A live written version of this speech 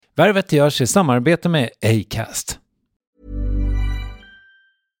Värvet görs i samarbete med Acast.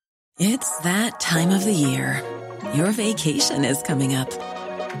 It's that time of the year. Your vacation is coming up.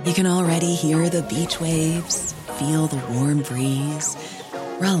 You can already hear the beach waves, feel the warm breeze,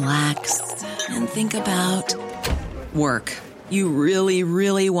 relax, and think about work. You really,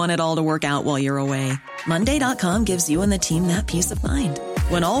 really want it all to work out while you're away. Monday.com gives you and the team that peace of mind.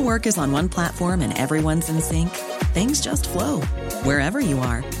 When all work is on one platform and everyone's in sync, things just flow. Wherever you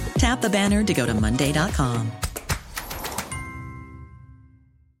are, tap the banner to go to Monday.com.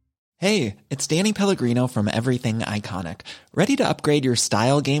 Hey, it's Danny Pellegrino from Everything Iconic. Ready to upgrade your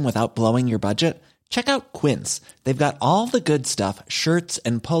style game without blowing your budget? Check out Quince. They've got all the good stuff, shirts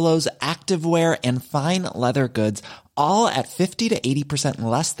and polos, activewear, and fine leather goods, all at 50 to 80%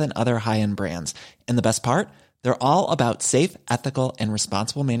 less than other high-end brands. And the best part? They're all about safe, ethical, and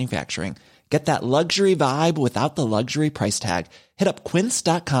responsible manufacturing. Get that luxury vibe without the luxury price tag. Hit up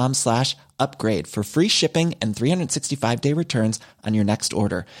quince.com/upgrade for free shipping and 365-day returns on your next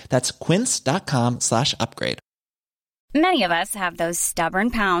order. That's quince.com/upgrade. Many of us have those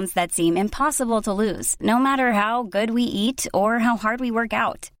stubborn pounds that seem impossible to lose, no matter how good we eat or how hard we work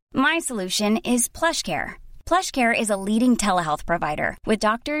out. My solution is PlushCare. PlushCare is a leading telehealth provider with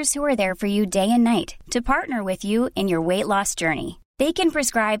doctors who are there for you day and night to partner with you in your weight loss journey. They can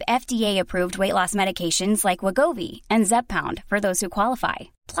prescribe FDA-approved weight loss medications like Wegovy and Zepbound for those who qualify.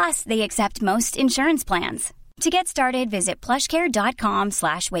 Plus, they accept most insurance plans. To get started, visit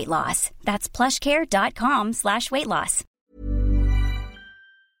plushcare.com/weightloss. That's plushcare.com/weightloss.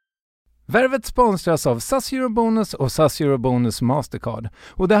 Värvet sponsras av SAS Eurobonus och SAS Eurobonus Mastercard.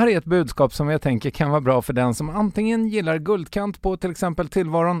 Och det här är ett budskap som jag tänker kan vara bra för den som antingen gillar guldkant på till exempel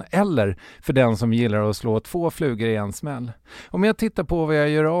tillvaron eller för den som gillar att slå 2 flugor i en smäll. Om jag tittar på vad jag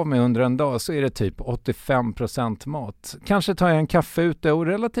gör av med under en dag så är det typ 85% mat. Kanske tar jag en kaffe ute och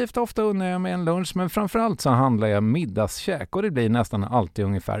relativt ofta unnar jag mig en lunch, men framförallt så handlar jag middagskäk och det blir nästan alltid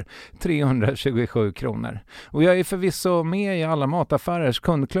ungefär 327 kronor. Och jag är förvisso med i alla mataffärers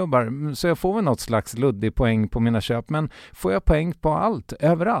kundklubbar så jag får väl något slags luddig poäng på mina köp, men får jag poäng på allt,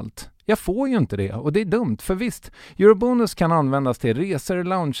 överallt? Jag får ju inte det och det är dumt, för visst, Eurobonus kan användas till resor,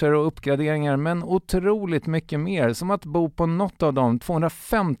 lounger och uppgraderingar, men otroligt mycket mer, som att bo på något av de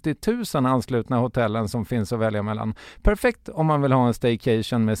 250 000 anslutna hotellen som finns att välja mellan. Perfekt om man vill ha en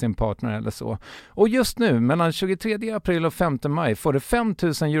staycation med sin partner eller så. Och just nu, mellan 23 april och 5 maj, får du 5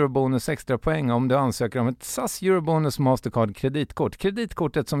 000 Eurobonus extra poäng om du ansöker om ett SAS Eurobonus Mastercard kreditkort.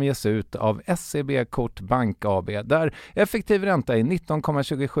 Kreditkortet som ges ut av SEB Kort Bank AB, där effektiv ränta är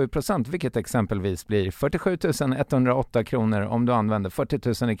 19,27%, vilket exempelvis blir 47 108 kronor om du använder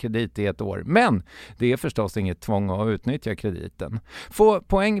 40 000 i kredit i ett år. Men det är förstås inget tvång att utnyttja krediten. Få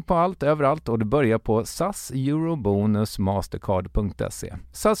poäng på allt, överallt, och du börjar på saseurobonusmastercard.se.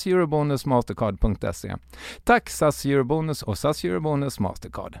 saseurobonusmastercard.se. Tack SAS Eurobonus och SAS Eurobonus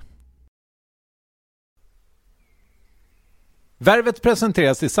Mastercard. Värvet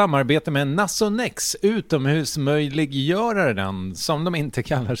presenteras i samarbete med Nasonex, utomhusmöjliggöraren, som de inte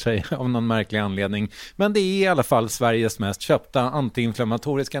kallar sig av någon märklig anledning. Men det är i alla fall Sveriges mest köpta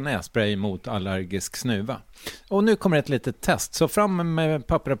antiinflammatoriska nässpray mot allergisk snuva. Och nu kommer ett litet test, så fram med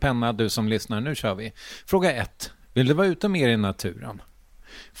papper och penna du som lyssnar, nu kör vi. Fråga 1. Vill du vara ute mer i naturen?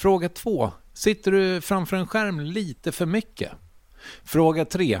 Fråga 2. Sitter du framför en skärm lite för mycket? Fråga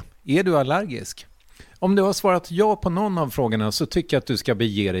 3. Är du allergisk? Om du har svarat ja på någon av frågorna så tycker jag att du ska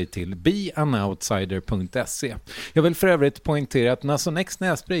bege dig till beanoutsider.se. Jag vill för övrigt poängtera att Nasonex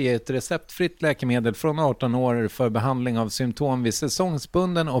nässpray är ett receptfritt läkemedel från 18 år för behandling av symptom vid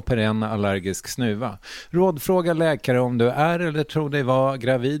säsongsbunden och perenn allergisk snuva. Rådfråga läkare om du är eller tror dig vara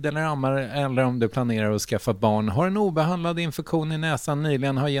gravid eller ammar, eller om du planerar att skaffa barn, har en obehandlad infektion i näsan,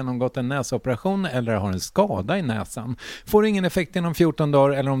 nyligen har genomgått en näsoperation eller har en skada i näsan. Får ingen effekt inom 14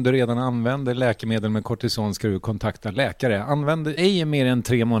 dagar eller om du redan använder läkemedel med kortison ska du kontakta läkare. Använd ej mer än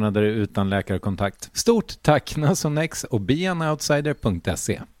 3 månader utan läkarkontakt. Stort tack Nasonex och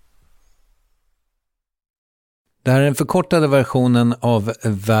beanoutsider.se. Det här är den förkortade versionen av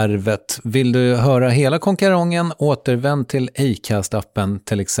Värvet. Vill du höra hela konkarongen, återvänd till Acast-appen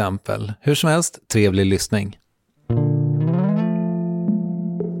till exempel. Hur som helst, trevlig lyssning.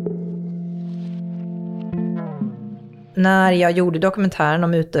 När jag gjorde dokumentären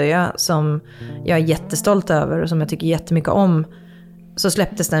om Utöja, som jag är jättestolt över och som jag tycker jättemycket om, så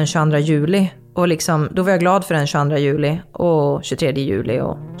släpptes den 22 juli. Och liksom, då var jag glad för den 22 juli och 23 juli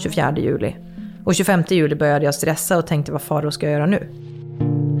och 24 juli. Och 25 juli började jag stressa och tänkte, vad faro ska jag göra nu?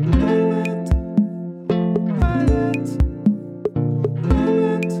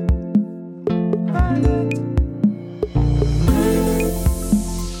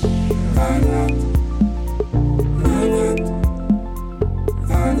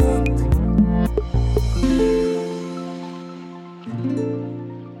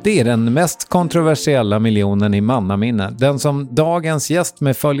 Det är den mest kontroversiella miljonen i mannaminne. Den som dagens gäst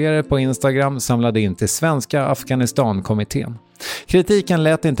med följare på Instagram samlade in till Svenska Afghanistan-kommittén. Kritiken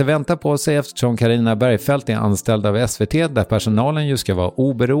lät inte vänta på sig eftersom Carina Bergfeldt är anställd av SVT där personalen ju ska vara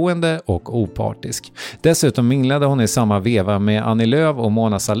oberoende och opartisk. Dessutom minglade hon i samma veva med Annie Lööf och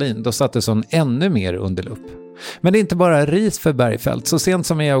Mona Sahlin. Då sattes hon ännu mer under lupp. Men det är inte bara ris för Bergfeldt. Så sent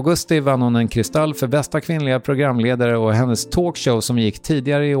som i augusti vann hon en kristall för bästa kvinnliga programledare och hennes talkshow som gick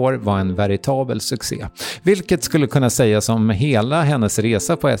tidigare i år var en veritabel succé. Vilket skulle kunna sägas om hela hennes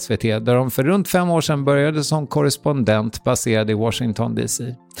resa på SVT där hon för runt 5 år sedan började som korrespondent baserad i Washington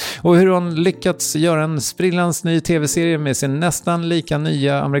DC. Och hur hon lyckats göra en sprillans ny tv-serie med sin nästan lika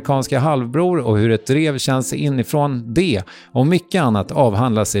nya amerikanska halvbror och hur ett drev känns inifrån det och mycket annat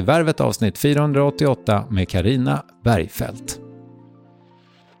avhandlas i Värvet avsnitt 488 med Carina Bergfeldt.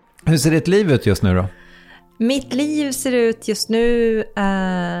 Hur ser ditt liv ut just nu då? Mitt liv ser ut just nu,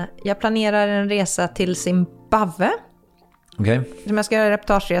 jag planerar en resa till Zimbabwe. Okay. Som jag ska göra en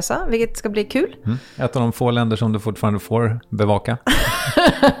reportageresa, vilket ska bli kul. Ett av de få länder som du fortfarande får bevaka.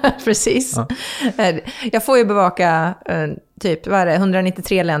 Precis. Ja. Jag får ju bevaka typ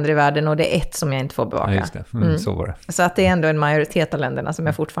 193 länder i världen och det är ett som jag inte får bevaka. Ja, just det. Så var det. Så att det är ändå en majoritet av länderna som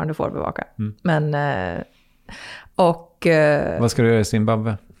jag fortfarande får bevaka. Men, vad ska du göra i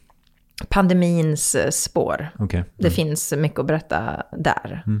Zimbabwe? Pandemins spår. Okay. Det finns mycket att berätta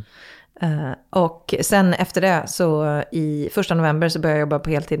där. Och sen efter det så i 1 november så börjar jag jobba på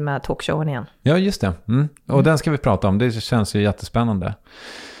heltid med talkshowen igen. Ja, just det. Och den ska vi prata om. Det känns ju jättespännande.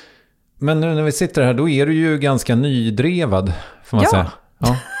 Men nu när vi sitter här, då är du ju ganska nydrevad, får man säga.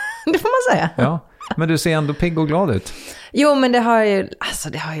 Ja, det får man säga. Ja, men du ser ändå pigg och glad ut. Jo, men det har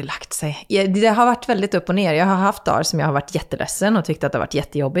ju lagt sig. Det har varit väldigt upp och ner. Jag har haft dagar som jag har varit jätteledsen och tyckt att det har varit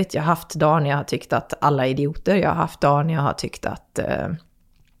jättejobbigt. Jag har haft dagar när jag har tyckt att alla är idioter. Jag har haft dagar när jag har tyckt att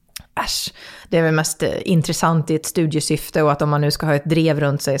det är väl mest intressant i ett studiesyfte och att om man nu ska ha ett drev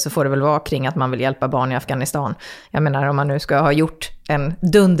runt sig så får det väl vara kring att man vill hjälpa barn i Afghanistan. Jag menar om man nu ska ha gjort en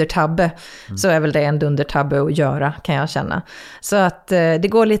dundertabbe så är väl det en dundertabbe att göra, kan jag känna. Så att det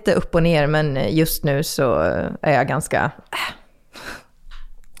går lite upp och ner, men just nu så är jag ganska...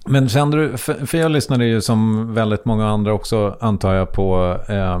 Men kände du, för jag lyssnade ju som väldigt många andra också antar jag på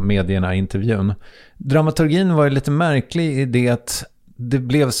medierna intervjun. Dramaturgin var ju lite märklig i det att det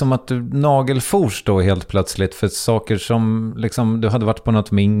blev som att du nagelfors då helt plötsligt för saker som liksom, du hade varit på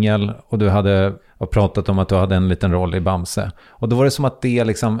något mingel och du hade pratat om att du hade en liten roll i Bamse. Och då var det som att det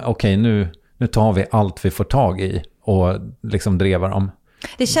liksom, okej, nu tar vi allt vi får tag i och liksom drevar dem.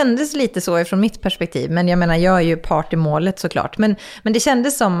 Det kändes lite så ifrån mitt perspektiv, men jag menar, jag är ju part i målet såklart. Men det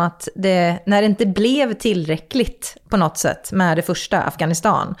kändes som att när det inte blev tillräckligt på något sätt med det första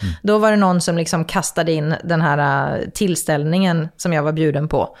Afghanistan, då var det någon som liksom kastade in den här tillställningen som jag var bjuden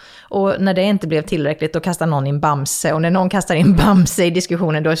på. Och när det inte blev tillräckligt, då kastade någon in Bamse. Och när någon kastar in Bamse i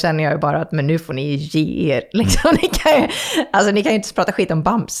diskussionen, då känner jag ju bara att men nu får ni ge er. Liksom, ni kan ju inte prata skit om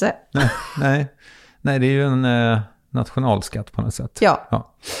Bamse. Nej, det är ju en... nationalskatt på något sätt.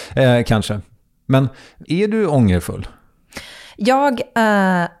 Ja. Kanske. Men är du ångerfull? Jag...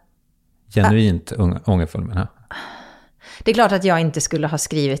 Genuint ångerfull, menar jag. Det är klart att jag inte skulle ha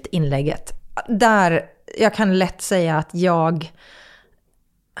skrivit inlägget. Jag kan lätt säga att jag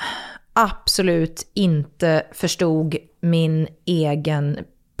absolut inte förstod min egen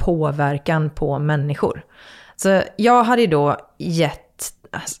påverkan på människor. Så jag hade då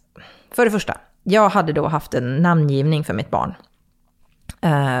för det första, jag hade då haft en namngivning för mitt barn.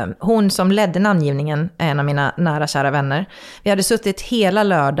 Hon som ledde namngivningen är en av mina nära kära vänner. Vi hade suttit hela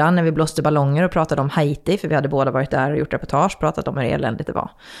lördagen när vi blåste ballonger och pratade om Haiti, för vi hade båda varit där och gjort reportage, pratat om hur eländigt det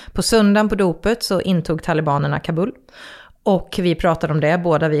var. På söndagen på dopet så intog talibanerna Kabul. Och vi pratade om det,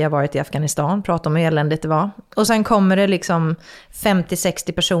 båda vi har varit i Afghanistan, pratade om hur eländigt det var. Och sen kommer det liksom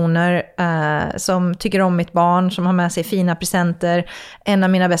 50-60 personer som tycker om mitt barn, som har med sig fina presenter. En av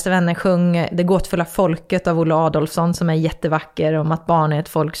mina bästa vänner sjöng Det gåtfulla folket av Olle Adolfsson, som är jättevacker, om att barn är ett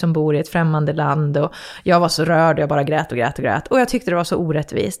folk som bor i ett främmande land. Och jag var så rörd, jag bara grät och grät och grät. Och jag tyckte det var så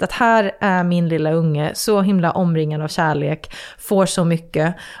orättvist att här är min lilla unge så himla omringad av kärlek, får så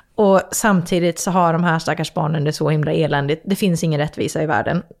mycket. Och samtidigt så har de här stackars barnen det så himla eländigt. Det finns ingen rättvisa i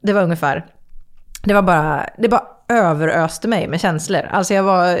världen. Det var ungefär... Det bara överöste mig med känslor. Alltså jag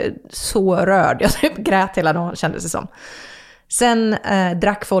var så rörd. Jag typ grät hela dagen, kändes det som. Sen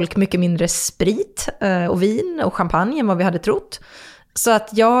drack folk mycket mindre sprit och vin och champagne än vad vi hade trott. Så att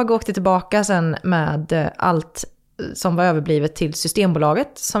jag åkte tillbaka sen med allt som var överblivet till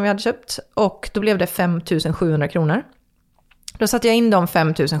Systembolaget som vi hade köpt. Och då blev det 5 700 kronor. Då satte jag in de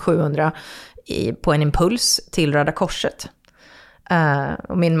 5 700 på en impuls till Röda Korset.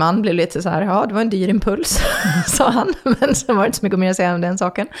 Och min man blev lite så här, ja det var en dyr impuls, sa han. Men sen var det inte så mycket mer att säga om den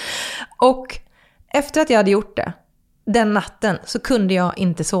saken. Och efter att jag hade gjort det, den natten, så kunde jag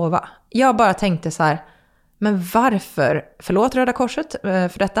inte sova. Jag bara tänkte så här, men varför, förlåt Röda Korset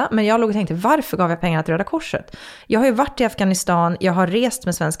för detta, men jag låg och tänkte, varför gav jag pengarna till Röda Korset? Jag har ju varit i Afghanistan, jag har rest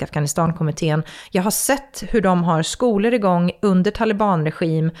med Svenska Afghanistan-kommittén, jag har sett hur de har skolor igång under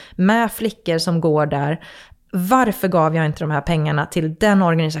talibanregim med flickor som går där. Varför gav jag inte de här pengarna till den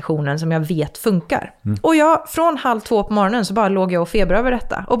organisationen som jag vet funkar? Och jag, från 1:30 på morgonen så bara låg jag och feber över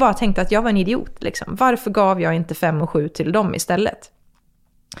detta och bara tänkte att jag var en idiot. Liksom. Varför gav jag inte 5 och 7 till dem istället?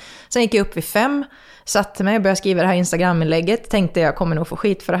 Sen gick jag upp vid 5, satte mig och började skriva det här Instagram-inlägget. Tänkte jag kommer nog få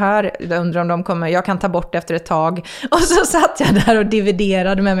skit för det här. Jag undrar om de kommer, jag kan ta bort det efter ett tag. Och så satt jag där och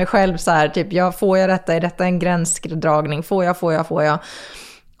dividerade med mig själv så här, typ, får jag detta? Är detta en gränsdragning? Får jag?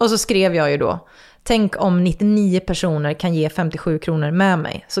 Och så skrev jag ju då, tänk om 99 personer kan ge 57 kronor med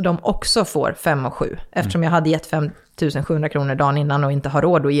mig, så de också får 5 och 7. Eftersom jag hade gett 5 700 kronor dagen innan och inte har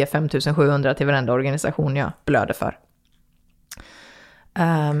råd att ge 5 700 till varenda organisation jag blöder för.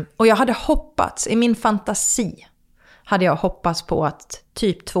 Och jag hade hoppats, i min fantasi hade jag hoppats på att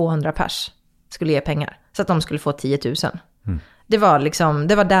typ 200 pers skulle ge pengar, så att de skulle få 10 000. Det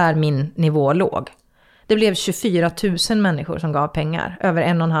var där min nivå låg. Det blev 24 000 människor som gav pengar, över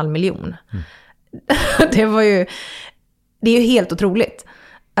 1,5 miljon. Det är ju helt otroligt.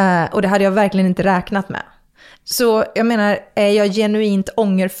 Och det hade jag verkligen inte räknat med. Så jag menar, är jag genuint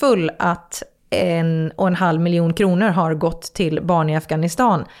ångerfull att 1,5 miljon kronor har gått till barn i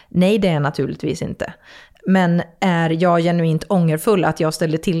Afghanistan? Nej, det är naturligtvis inte. Men är jag genuint ångerfull att jag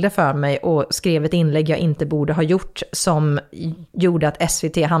ställde till det för mig och skrev ett inlägg jag inte borde ha gjort som gjorde att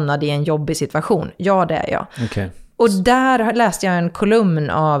SVT hamnade i en jobbig situation? Ja, det är jag. Okay. Och där läste jag en kolumn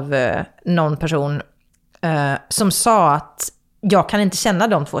av någon person som sa att jag kan inte känna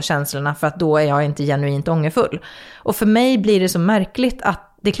de två känslorna för att då är jag inte genuint ångerfull. Och för mig blir det så märkligt att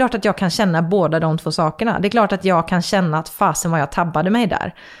det är klart att jag kan känna båda de två sakerna. Det är klart att jag kan känna att fasen vad jag tabbade mig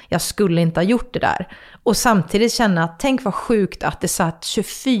där. Jag skulle inte ha gjort det där. Och samtidigt känna att tänk vad sjukt att det satt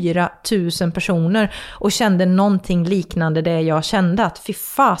 24 000 personer och kände någonting liknande det jag kände. Att fy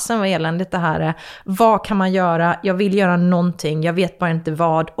fasen vad eländigt det här är. Vad kan man göra? Jag vill göra någonting. Jag vet bara inte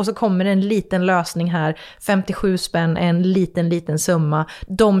vad. Och så kommer en liten lösning här. 57 spänn, en liten summa.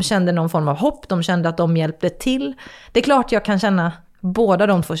 De kände någon form av hopp. De kände att de hjälpte till. Det är klart jag kan känna båda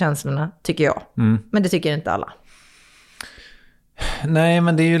de två känslorna, tycker jag. Men det tycker inte alla. Nej,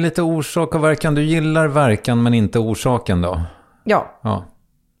 men det är ju lite orsak och verkan. Du gillar verkan men inte orsaken då? Ja. Ja,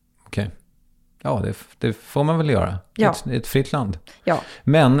 okej. Ja, det får man väl göra. Ja. Ett fritt land. Ja.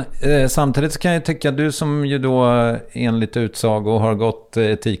 Men samtidigt så kan jag tycka, du som ju då enligt utsago har gått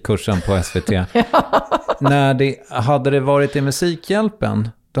etikkursen på SVT. Hade det varit i Musikhjälpen,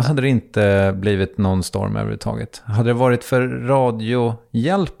 då hade det inte blivit någon storm överhuvudtaget. Hade det varit för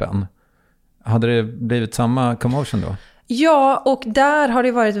Radiohjälpen, hade det blivit samma commotion då? Ja, och där har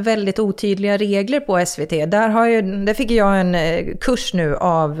det varit väldigt otydliga regler på SVT. Där fick jag en kurs nu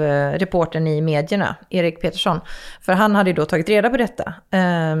av reportern i medierna, Erik Petersson. För han hade ju då tagit reda på detta.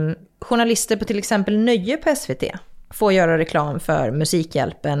 Journalister på till exempel Nöje på SVT får göra reklam för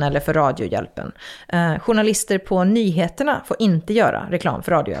Musikhjälpen eller för Radiohjälpen. Journalister på nyheterna får inte göra reklam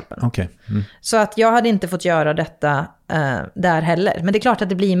för Radiohjälpen. Okay. Så att jag hade inte fått göra detta där heller. Men det är klart att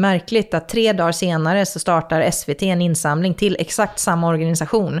det blir märkligt att 3 dagar senare så startar SVT en insamling till exakt samma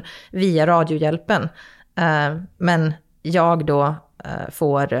organisation via Radiohjälpen. Men jag då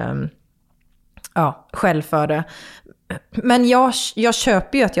får själv för det. Men jag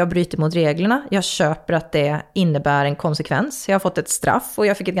köper ju att jag bryter mot reglerna. Jag köper att det innebär en konsekvens. Jag har fått ett straff och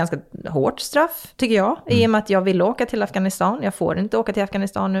jag fick ett ganska hårt straff, tycker jag. I och med att jag vill åka till Afghanistan. Jag får inte åka till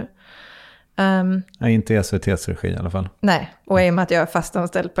Afghanistan nu. Inte i SVT:s regi i alla fall. Nej, och i och med att jag är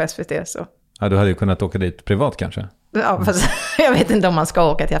fastanställd på SVT så... Ja, du hade ju kunnat åka dit privat kanske. Ja, fast jag vet inte om man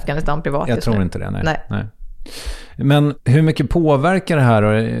ska åka till Afghanistan privat. Jag tror inte det, nej. Men hur mycket påverkar det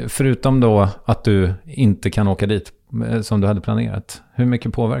här, förutom då att du inte kan åka dit som du hade planerat? Hur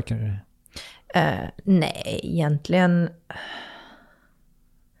mycket påverkar det? Nej,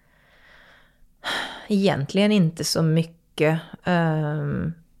 egentligen inte så mycket.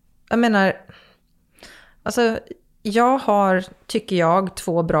 Jag menar, alltså jag har, tycker jag,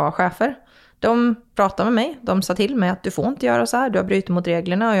 2 bra chefer. De pratade med mig, de sa till mig att du får inte göra så här, du har brutit mot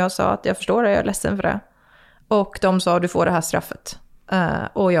reglerna, och jag sa att jag förstår det, jag är ledsen för det. Och de sa du får det här straffet.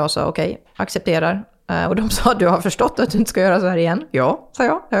 Och jag sa okej, accepterar. Och de sa du har förstått att du inte ska göra så här igen. Ja, sa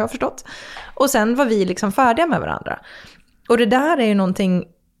jag, det har jag förstått. Och sen var vi liksom färdiga med varandra. Och det där är ju någonting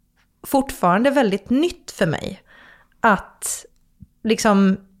fortfarande väldigt nytt för mig. Att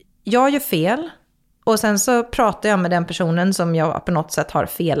liksom, jag gör fel. Och sen så pratar jag med den personen som jag på något sätt har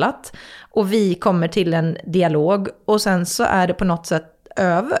felat. Och vi kommer till en dialog. Och sen så är det på något sätt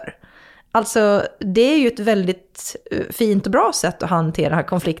över. Alltså det är ju ett väldigt fint och bra sätt att hantera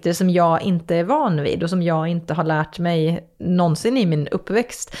konflikter som jag inte är van vid. Och som jag inte har lärt mig någonsin i min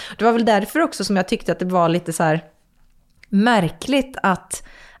uppväxt. Det var väl därför också som jag tyckte att det var lite så här märkligt att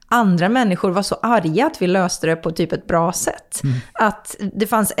andra människor var så arga att vi löste det på typ ett bra sätt. Att det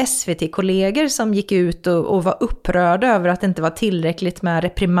fanns SVT-kollegor som gick ut och var upprörda över att det inte var tillräckligt med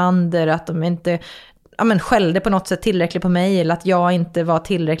reprimander, att de inte skällde på något sätt tillräckligt på mig, eller att jag inte var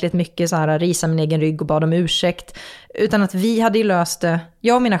tillräckligt mycket så här risa min egen rygg och bad om ursäkt. Utan att vi hade ju löst det,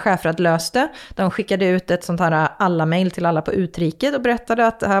 jag och mina chefer hade löst det. De skickade ut ett sånt här alla-mail till alla på utriket och berättade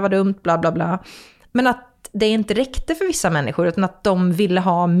att det här var dumt, bla bla bla. Men att det inte räckte för vissa människor, utan att de ville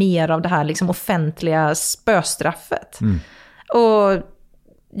ha mer av det här liksom offentliga spöstraffet. Och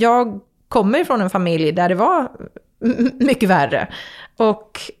jag kommer ifrån en familj där det var mycket värre.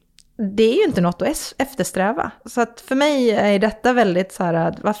 Och det är ju inte något att eftersträva. Så att för mig är detta väldigt så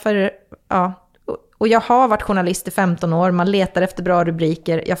här, varför, ja. Och jag har varit journalist i 15 år, man letar efter bra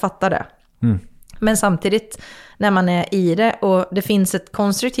rubriker, jag fattar det. Men samtidigt, när man är i det och det finns ett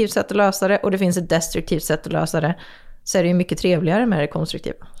konstruktivt sätt att lösa det och det finns ett destruktivt sätt att lösa det, så är det ju mycket trevligare med det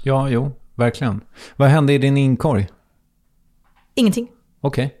konstruktiva. Ja, jo, verkligen. Vad hände i din inkorg? Ingenting.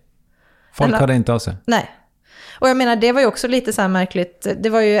 Okej. Folk hade inte av sig? Nej. Och jag menar, det var ju också lite så här märkligt. Det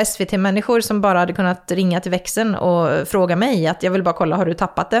var ju SVT-människor som bara hade kunnat ringa till växeln och fråga mig att jag vill bara kolla, har du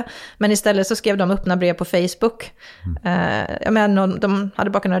tappat det? Men istället så skrev de öppna brev på Facebook. Jag menar, de hade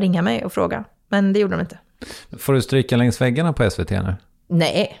bara kunnat ringa mig och fråga. Men det gjorde de inte. Får du stryka längs väggarna på SVT nu?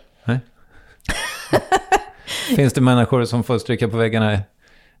 Nej. Finns det människor som får stryka på väggarna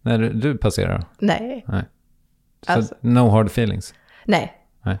när du passerar? Nej. Så alltså. No hard feelings? Nej.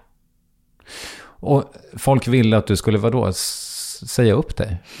 Och folk ville att du skulle säga upp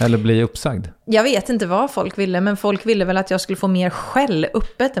dig? Eller bli uppsagd? Jag vet inte vad folk ville, men folk ville väl att jag skulle få mer skäll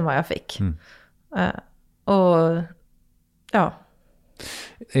öppet än vad jag fick. Och ja.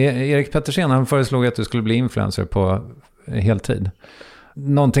 Erik Pettersen, han föreslog att du skulle bli influencer på heltid.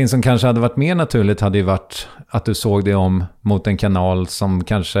 Någonting som kanske hade varit mer naturligt hade ju varit att du såg dig om mot en kanal som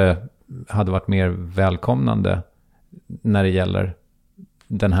kanske hade varit mer välkomnande när det gäller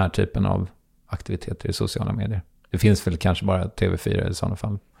den här typen av aktiviteter i sociala medier. Det finns väl kanske bara TV4 i sådana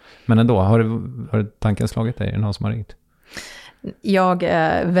fall. Men ändå, har tanken slagit dig? Är det någon som har ringt? Jag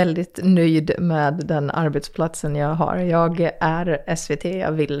är väldigt nöjd med den arbetsplatsen jag har. Jag är SVT,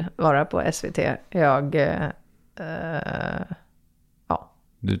 jag vill vara på SVT.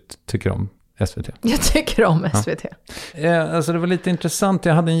 Du tycker om SVT? Jag tycker om SVT. Ja. Alltså det var lite intressant.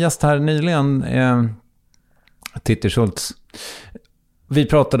 Jag hade en gäst här nyligen, Titti Schultz. Vi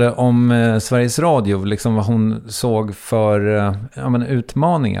pratade om Sveriges Radio, liksom vad hon såg för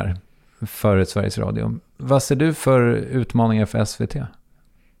utmaningar för Sveriges Radio. Vad ser du för utmaningar för SVT?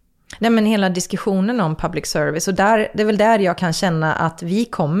 Nej, men hela diskussionen om public service, och det är väl där jag kan känna att vi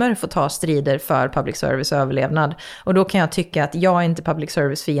kommer få ta strider för public service och överlevnad. Och då kan jag tycka att jag är inte public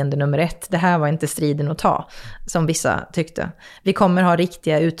service fiende nummer 1. Det här var inte striden att ta, som vissa tyckte. Vi kommer ha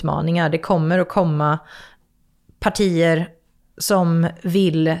riktiga utmaningar. Det kommer att komma partier som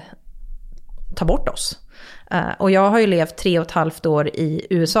vill ta bort oss. Och jag har ju levt 3,5 år i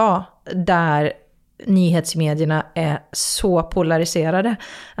USA där nyhetsmedierna är så polariserade.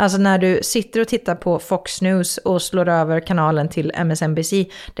 Alltså när du sitter och tittar på Fox News och slår över kanalen till MSNBC,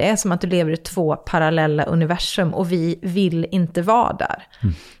 det är som att du lever i 2 parallella universum och vi vill inte vara där.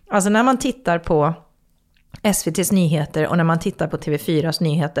 Alltså när man tittar på SVT:s nyheter och när man tittar på TV4s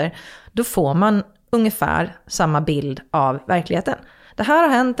nyheter, då får man ungefär samma bild av verkligheten. Det här har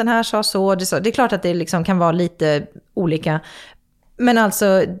hänt, den här sa så. Det är klart att det liksom kan vara lite olika. Men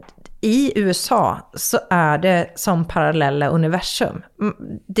alltså i USA så är det som parallella universum.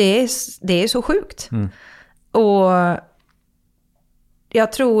 Det är så sjukt. Och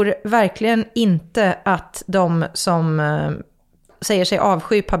jag tror verkligen inte att de som säger sig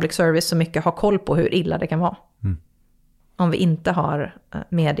avsky public service så mycket har koll på hur illa det kan vara. Om vi inte har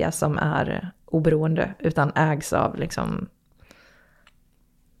media som är oberoende utan ägs av liksom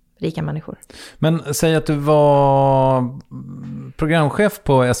rika människor. Men säg att du var programchef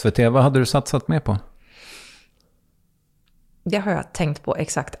på SVT. Vad hade du satsat med på? Det har jag tänkt på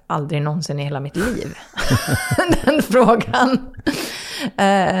exakt aldrig någonsin i hela mitt liv. Den frågan.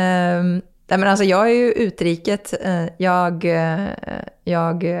 Men alltså jag är ju utriket. Jag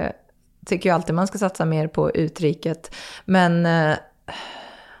tycker ju alltid man ska satsa mer på utriket. Men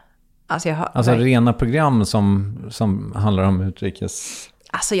Alltså rena program som handlar om utrikes...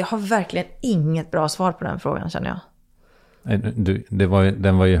 Alltså jag har verkligen inget bra svar på den frågan, känner jag.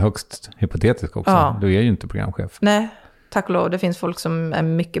 Den var ju högst hypotetisk också. Ja. Du är ju inte programchef. Nej, tack och lov. Det finns folk som är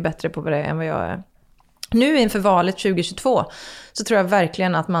mycket bättre på det än vad jag är. Nu inför valet 2022 så tror jag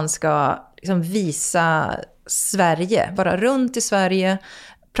verkligen att man ska liksom visa Sverige. Vara runt i Sverige,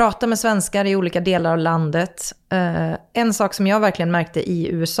 prata med svenskar i olika delar av landet. En sak som jag verkligen märkte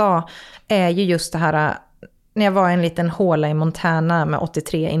i USA är ju just det här... När jag var i en liten håla i Montana med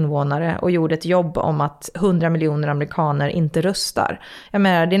 83 invånare och gjorde ett jobb om att 100 miljoner amerikaner inte röstar. Jag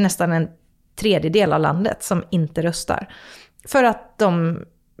menar, det är nästan en tredjedel av landet som inte röstar. För att de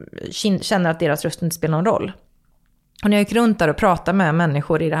känner att deras röst inte spelar någon roll. Och när jag gick runt där och pratade med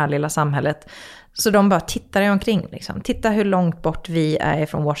människor i det här lilla samhället, så de bara tittar omkring. Liksom. Titta hur långt bort vi är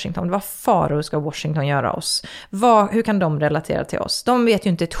från Washington. Vad faror ska Washington göra oss? Hur kan de relatera till oss? De vet ju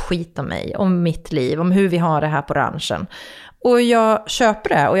inte ett skit om mig, om mitt liv, om hur vi har det här på ranchen. Och jag köper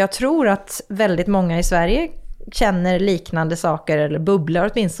det. Och jag tror att väldigt många i Sverige känner liknande saker eller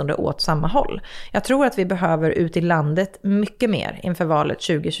bubblar åtminstone åt samma håll. Jag tror att vi behöver ut i landet mycket mer inför valet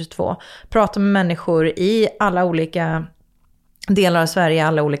 2022. Prata med människor i alla olika delar av Sverige,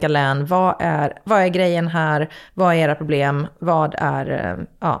 alla olika län. Vad är grejen här? Vad är era problem?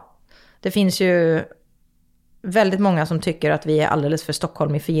 Det finns ju väldigt många som tycker att vi är alldeles för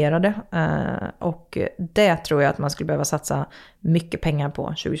stockholmifierade. Och det tror jag att man skulle behöva satsa mycket pengar på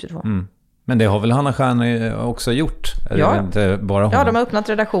 2022. Mm. Men det har väl Hanna Stjärn också gjort? Ja. Inte bara hon. Ja, de har öppnat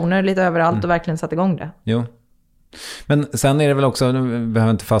redaktioner lite överallt och verkligen satt igång det. Jo. Men sen är det väl också, nu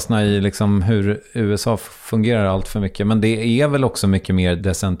behöver inte fastna i liksom hur USA fungerar allt för mycket, men det är väl också mycket mer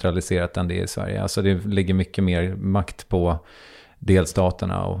decentraliserat än det är i Sverige. Alltså det ligger mycket mer makt på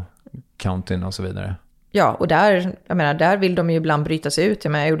delstaterna och countyn och så vidare. Ja, och där vill de ju ibland bryta sig ut.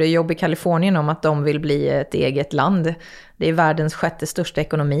 Jag gjorde jobb i Kalifornien om att de vill bli ett eget land. Det är världens 6:e största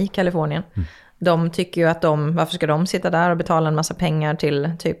ekonomi, Kalifornien. De tycker ju att varför ska de sitta där och betala en massa pengar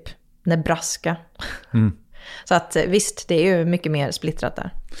till typ Nebraska? Så att visst, det är ju mycket mer splittrat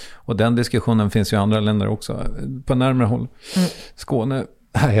där. Och den diskussionen finns ju i andra länder också, på närmare håll. Skåne,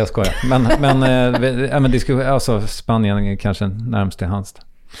 nej jag skojar. Men diskussion, alltså Spanien är kanske närmast till hands.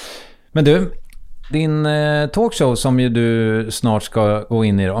 Men du, din talkshow som ju du snart ska gå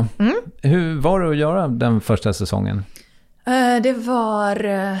in i då. Hur var det att göra den första säsongen? Det var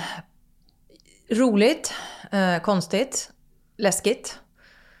roligt, konstigt, läskigt.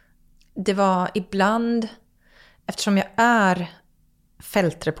 Det var ibland, eftersom jag är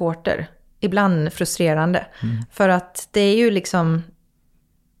fältreporter, ibland frustrerande. För att det är ju liksom,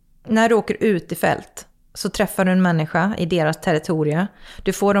 när du åker ut i fält så träffar du en människa i deras territorie.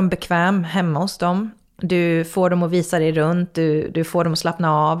 Du får dem bekväm hemma hos dem. Du får dem att visa dig runt, du får dem att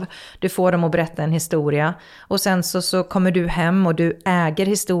slappna av, du får dem att berätta en historia. Och sen så kommer du hem och du äger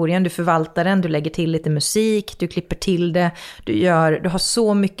historien, du förvaltar den, du lägger till lite musik, du klipper till det. Du har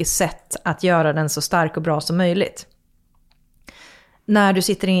så mycket sätt att göra den så stark och bra som möjligt. När du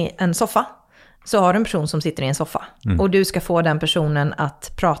sitter i en soffa så har du en person som sitter i en soffa. Och du ska få den personen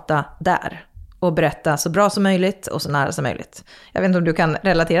att prata där. Och berätta så bra som möjligt och så nära som möjligt. Jag vet inte om du kan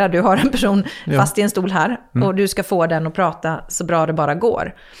relatera. Du har en person fast i en stol här. Och du ska få den att prata så bra det bara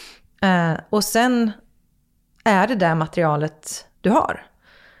går. Och sen är det där materialet du har.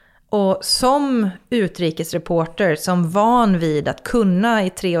 Och som utrikesreporter, som van vid att kunna i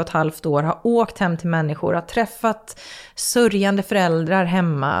 3,5 år ha åkt hem till människor, ha träffat sörjande föräldrar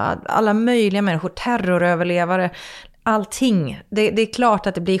hemma, alla möjliga människor, terroröverlevare, allting. Det är klart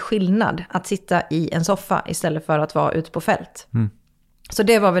att det blir skillnad att sitta i en soffa istället för att vara ute på fält. Så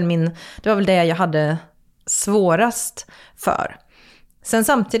det var väl det jag hade svårast för. Sen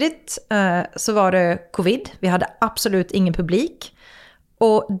samtidigt så var det covid. Vi hade absolut ingen publik.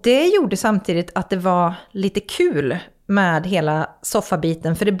 Och det gjorde samtidigt att det var lite kul med hela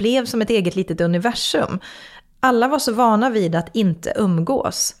soffabiten, för det blev som ett eget litet universum. Alla var så vana vid att inte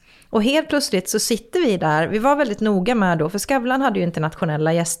umgås. Och helt plötsligt så sitter vi där. Vi var väldigt noga med då, för Skavlan hade ju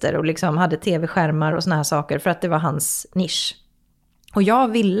internationella gäster och liksom hade tv-skärmar och såna här saker för att det var hans nisch. Och jag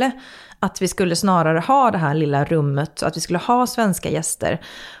ville att vi skulle snarare ha det här lilla rummet, att vi skulle ha svenska gäster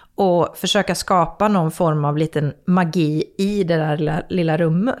och försöka skapa någon form av liten magi i det där lilla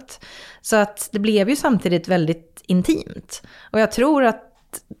rummet. Så att det blev ju samtidigt väldigt intimt. Och jag tror att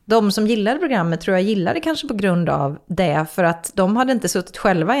de som gillade programmet tror jag gillade kanske på grund av det, för att de hade inte suttit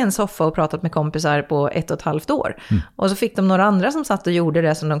själva i en soffa och pratat med kompisar på 1,5 år. Och så fick de några andra som satt och gjorde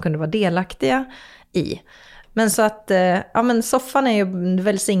det som de kunde vara delaktiga i. Men så att, soffan är ju en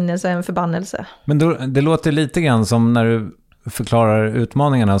välsignelse, en förbannelse. Men då, det låter lite grann som när du förklarar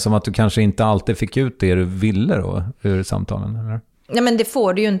utmaningarna som att du kanske inte alltid fick ut det du ville då ur samtalen, eller? Ja, men det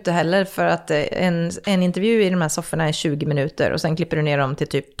får du ju inte heller, för att en intervju i de här sofforna är 20 minuter och sen klipper du ner dem till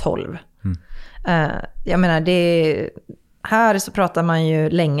typ 12. Jag menar, här så pratar man ju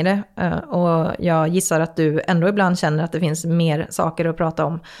längre och jag gissar att du ändå ibland känner att det finns mer saker att prata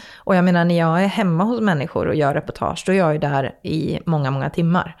om. Och jag menar, när jag är hemma hos människor och gör reportage, då är jag ju där i många, många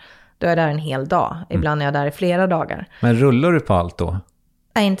timmar. Då är jag där en hel dag. Ibland är jag där i flera dagar. Men rullar du på allt då?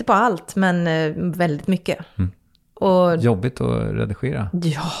 Nej, inte på allt, men väldigt mycket. Och, jobbigt att redigera.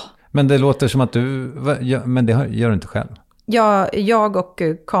 Ja. Men det låter som att men det gör du inte själv? Jag och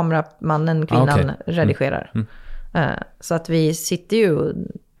kameramannen, kvinnan, redigerar. Så att vi sitter ju,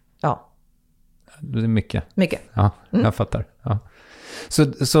 Det är mycket. Mycket. Ja, jag fattar. Ja.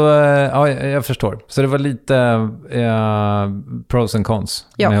 Så ja, jag förstår. Så det var lite pros and cons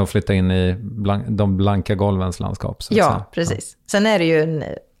med att flytta in i de blanka golvens landskap. Så ja, precis. Ja. Sen är det ju en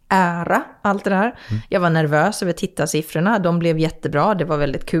ära, allt det där. Jag var nervös över tittarsiffrorna. De blev jättebra. Det var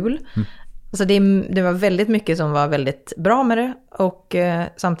väldigt kul. Så det var väldigt mycket som var väldigt bra med det. Och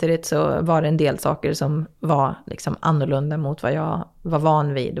samtidigt så var det en del saker som var liksom annorlunda mot vad jag var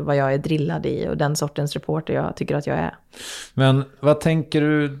van vid och vad jag är drillad i och den sortens reporter jag tycker att jag är. Men vad tänker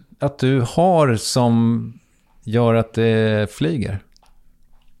du att du har som gör att det flyger?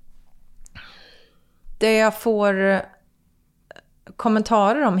 Det jag får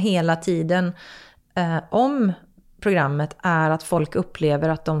kommentarer om hela tiden om programmet är att folk upplever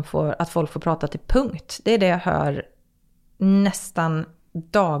att folk får prata till punkt. Det är det jag hör nästan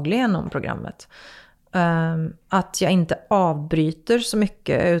dagligen om programmet. Att jag inte avbryter så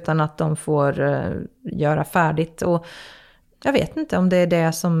mycket utan att de får göra färdigt. Och jag vet inte om det är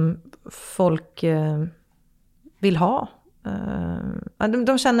det som folk vill ha.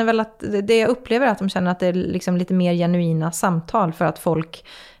 De känner väl att det jag upplever är att de känner att det är liksom lite mer genuina samtal för att folk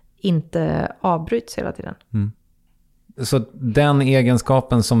inte avbryts hela tiden. Så den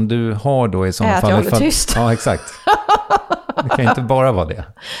egenskapen som du har då i sådana fall... Är att jag håller tyst. Ja, exakt. Det kan inte bara vara det.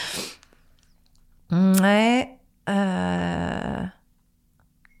 Nej.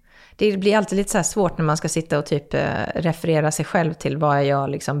 Det blir alltid lite så här svårt när man ska sitta och typ referera sig själv till vad är jag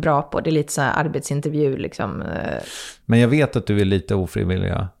liksom bra på. Det är lite så här arbetsintervju liksom. Men jag vet att du är lite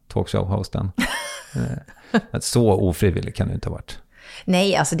ofrivilliga talkshow-hosten. Så ofrivillig kan du inte ha varit.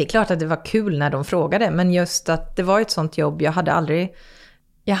 Nej, alltså det är klart att det var kul när de frågade. Men just att det var ett sånt jobb. Jag hade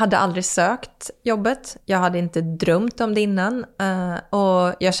aldrig sökt jobbet. Jag hade inte drömt om det innan.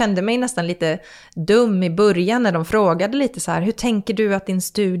 Och jag kände mig nästan lite dum i början när de frågade lite så här. Hur tänker du att din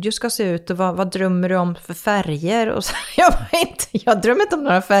studio ska se ut? Och vad drömmer du om för färger? Och så, jag drömmer inte om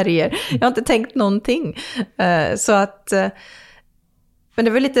några färger. Jag har inte tänkt någonting. Så att... Men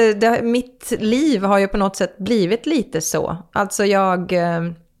det var lite, mitt liv har ju på något sätt blivit lite så. Alltså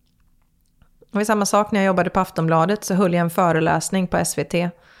det var samma sak när jag jobbade på Aftonbladet, så höll jag en föreläsning på SVT.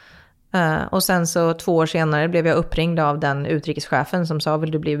 Och sen så 2 år senare blev jag uppringd av den utrikeschefen som sa,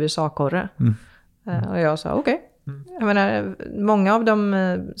 vill du bli USA-korre? Och jag sa okej. Jag menar, många av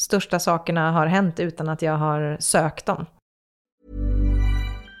de största sakerna har hänt utan att jag har sökt dem.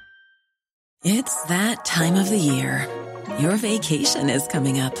 It's that time of the year. Your vacation is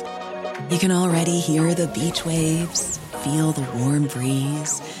coming up. You can already hear the beach waves, feel the warm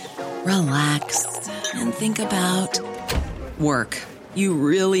breeze, relax, and think about work. You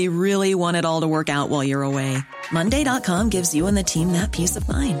really, really want it all to work out while you're away. Monday.com gives you and the team that peace of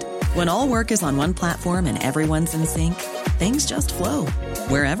mind. When all work is on one platform and everyone's in sync, things just flow.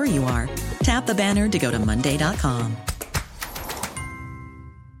 Wherever you are, tap the banner to go to Monday.com.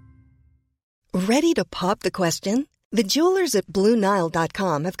 Ready to pop the question? The jewelers at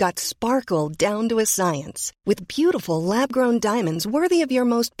BlueNile.com have got sparkle down to a science with beautiful lab-grown diamonds worthy of your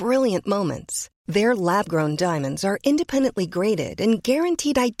most brilliant moments. Their lab-grown diamonds are independently graded and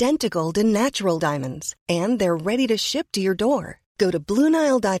guaranteed identical to natural diamonds, and they're ready to ship to your door. Go to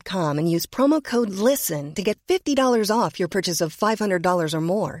BlueNile.com and use promo code LISTEN to get $50 off your purchase of $500 or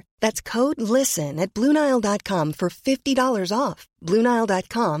more. That's code LISTEN at BlueNile.com for $50 off.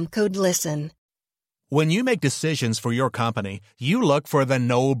 BlueNile.com, code LISTEN. When you make decisions for your company, you look for the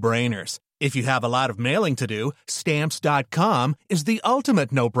no-brainers. If you have a lot of mailing to do, Stamps.com is the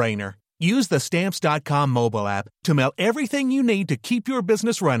ultimate no-brainer. Use the Stamps.com mobile app to mail everything you need to keep your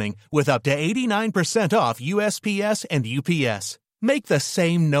business running with up to 89% off USPS and UPS. Make the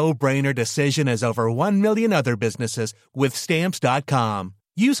same no-brainer decision as over 1 million other businesses with Stamps.com.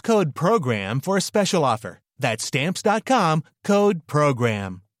 Use code PROGRAM for a special offer. That's Stamps.com, code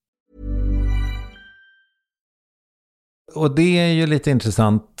PROGRAM. Och det är ju lite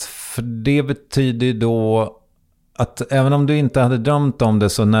intressant, för det betyder då att även om du inte hade drömt om det,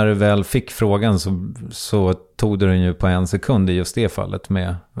 så när du väl fick frågan så tog du den ju på en sekund i just det fallet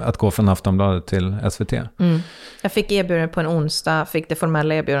med att gå från Aftonbladet till SVT. Jag fick erbjudandet på en onsdag, fick det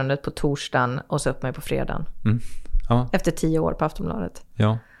formella erbjudandet på torsdagen och så upp mig på fredagen. Ja. Efter 10 år på Aftonbladet.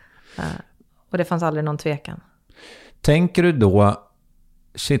 Ja. Och det fanns aldrig någon tvekan. Tänker du då,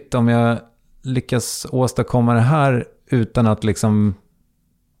 shit, om jag lyckas åstadkomma det här utan att liksom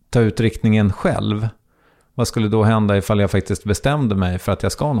ta ut riktningen själv, vad skulle då hända ifall jag faktiskt bestämde mig för att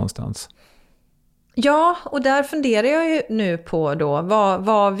jag ska någonstans? Ja, och där funderar jag ju nu på då,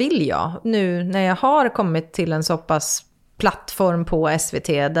 vad vill jag nu när jag har kommit till en så pass plattform på SVT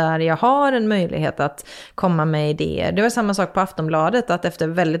där jag har en möjlighet att komma med idéer. Det var samma sak på Aftonbladet, att efter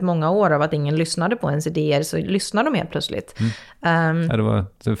väldigt många år av att ingen lyssnade på ens idéer så lyssnade de helt plötsligt.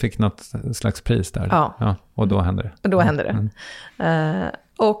 Du fick något slags pris där. Ja. Och då hände det. Och då hände det.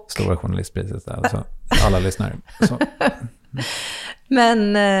 Och Stora journalistpriset där. Alltså, alla lyssnar. Så.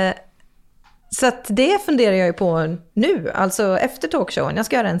 Men så att det funderar jag ju på nu, alltså efter talkshowen. Jag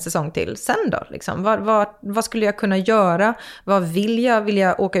ska göra en säsong till. Sen då, liksom, vad skulle jag kunna göra? Vad vill jag? Vill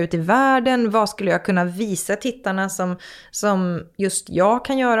jag åka ut i världen? Vad skulle jag kunna visa tittarna som just jag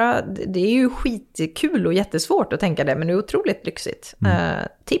kan göra? Det är ju skitkul och jättesvårt att tänka det, men det är otroligt lyxigt.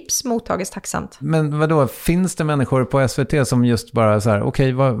 Tips mottages tacksamt. Men vadå, finns det människor på SVT som just bara så här,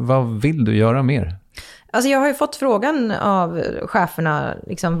 okej, vad vill du göra mer? Alltså jag har ju fått frågan av cheferna,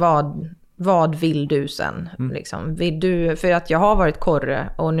 liksom vad vill du sen? Liksom, vill du, för att jag har varit korre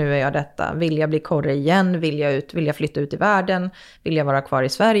och nu är jag detta. Vill jag bli korre igen? Vill jag flytta ut i världen? Vill jag vara kvar i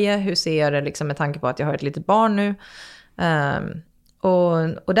Sverige? Hur ser jag det liksom, med tanke på att jag har ett litet barn nu?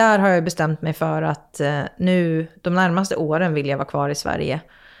 Och där har jag bestämt mig för att nu de närmaste åren vill jag vara kvar i Sverige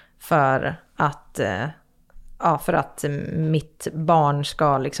för att mitt barn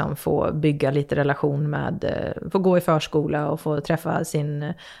ska liksom få bygga lite relation med, få gå i förskola och få träffa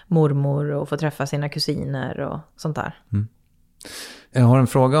sin mormor och få träffa sina kusiner och sånt där. Jag har en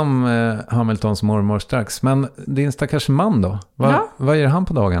fråga om Hamiltons mormor strax, men din stackars man då? Vad gör han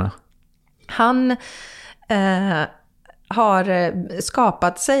på dagarna? Han har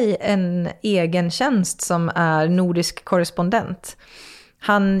skapat sig en egen tjänst som är nordisk korrespondent.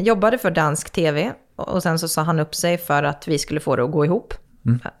 Han jobbade för dansk tv och sen så sa han upp sig för att vi skulle få det att gå ihop.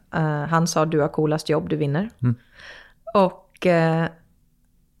 Han sa, du har coolast jobb, du vinner. Och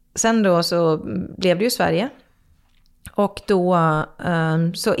sen då så blev det ju Sverige. Och då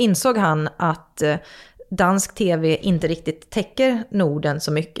så insåg han att dansk tv inte riktigt täcker Norden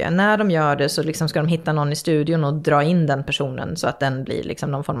så mycket. När de gör det så liksom ska de hitta någon i studion och dra in den personen så att den blir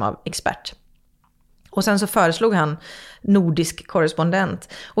liksom någon form av expert. Och sen så föreslog han nordisk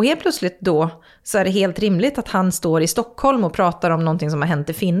korrespondent. Och helt plötsligt då så är det helt rimligt att han står i Stockholm och pratar om någonting som har hänt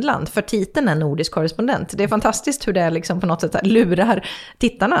i Finland. För titeln är nordisk korrespondent. Det är fantastiskt hur det liksom på något sätt lurar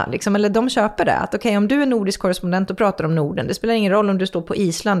tittarna. Liksom, eller de köper det. Att okej, om du är nordisk korrespondent och pratar om Norden. Det spelar ingen roll om du står på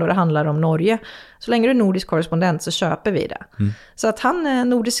Island och det handlar om Norge. Så länge du är nordisk korrespondent så köper vi det. Så att han är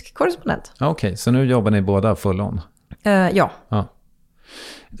nordisk korrespondent. Okej, så nu jobbar ni båda full on? Ja.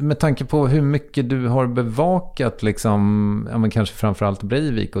 Med tanke på hur mycket du har bevakat liksom, ja, men kanske framförallt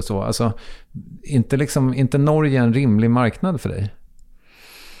Breivik och så, alltså inte Norge en rimlig marknad för dig?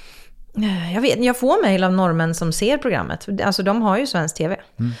 Jag får mejl av norrmän som ser programmet. Alltså de har ju svensk tv.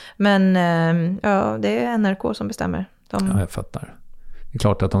 Men ja, det är NRK som bestämmer. Ja, jag fattar. Det är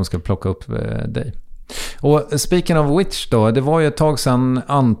klart att de ska plocka upp dig. Och speaking of which då, det var ju ett tag sedan,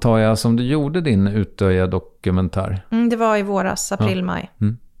 antar jag, som du gjorde din Utöja-dokumentär. Det var i våras, april-maj.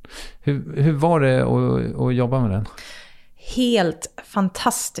 Hur var det att jobba med den? Helt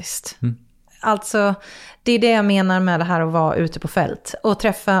fantastiskt. Alltså, det är det jag menar med det här att vara ute på fält. Och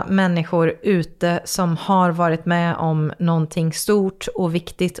träffa människor ute som har varit med om någonting stort och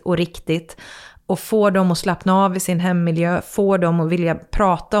viktigt och riktigt. Och få dem att slappna av i sin hemmiljö. Få dem att vilja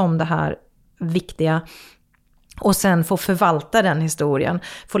prata om det här viktiga. Och sen få förvalta den historien.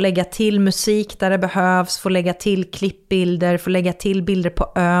 Få lägga till musik där det behövs. Få lägga till klippbilder. Få lägga till bilder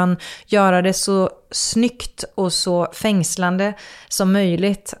på ön. Göra det så snyggt och så fängslande som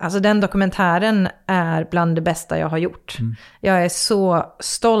möjligt. Alltså den dokumentären är bland det bästa jag har gjort. Jag är så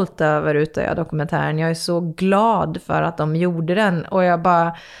stolt över Utöja-dokumentären. Jag är så glad för att de gjorde den. Och jag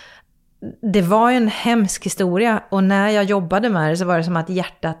bara... Det var en hemsk historia. Och när jag jobbade med det så var det som att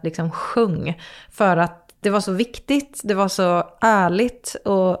hjärtat liksom sjung. För att det var så viktigt, det var så ärligt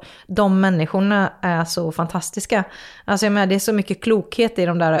och de människorna är så fantastiska. Alltså jag menar, det är så mycket klokhet i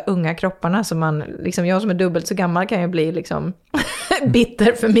de där unga kropparna som man, liksom jag som är dubbelt så gammal kan ju bli liksom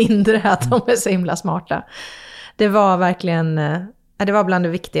bitter för mindre att de är så himla smarta. Det var verkligen Det var bland det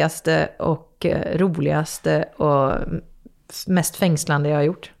viktigaste och roligaste och mest fängslande jag har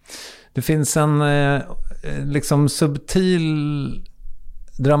gjort. Det finns en liksom subtil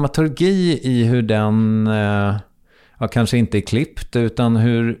dramaturgi i hur den kanske inte är klippt, utan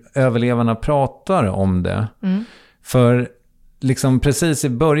hur överlevarna pratar om det. För liksom precis i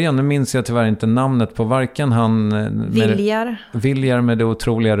början, nu minns jag tyvärr inte namnet på varken han... Viljar med det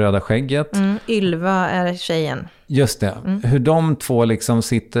otroliga röda skägget. Ylva är tjejen. Just det. Hur de två liksom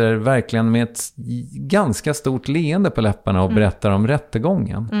sitter verkligen med ett ganska stort leende på läpparna och berättar om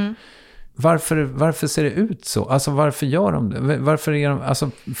rättegången. Varför ser det ut så? Alltså varför gör de det? Varför är de, alltså,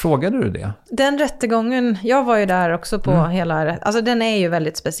 frågade du det? Den rättegången, jag var ju där också på hela... Alltså den är ju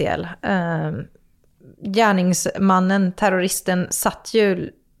väldigt speciell. Gärningsmannen, terroristen, satt ju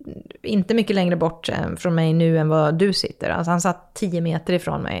inte mycket längre bort från mig nu än vad du sitter. Alltså han satt 10 meter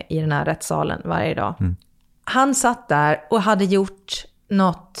ifrån mig i den här rättssalen varje dag. Han satt där och hade gjort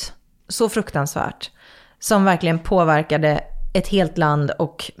något så fruktansvärt som verkligen påverkade ett helt land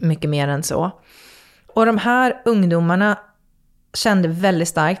och mycket mer än så. Och de här ungdomarna kände väldigt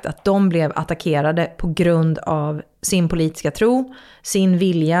starkt att de blev attackerade på grund av sin politiska tro, sin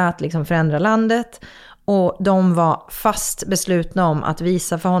vilja att liksom förändra landet. Och de var fast beslutna om att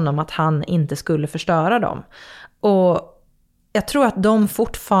visa för honom att han inte skulle förstöra dem. Och jag tror att de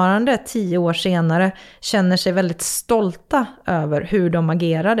fortfarande 10 år senare känner sig väldigt stolta över hur de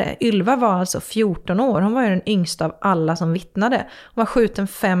agerade. Ylva var alltså 14 år. Hon var ju den yngsta av alla som vittnade. Hon var skjuten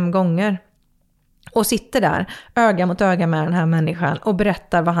 5 gånger. Och sitter där öga mot öga med den här människan och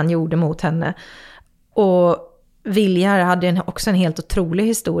berättar vad han gjorde mot henne. Och Viljar hade också en helt otrolig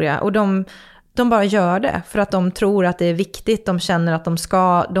historia. Och de bara gör det för att de tror att det är viktigt. De känner att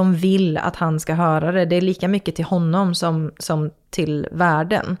de vill att han ska höra det. Det är lika mycket till honom som till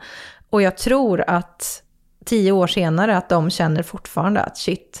världen. Och jag tror att 10 år senare att de känner fortfarande att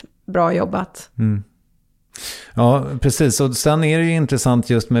shit, bra jobbat. Ja, precis. Och sen är det ju intressant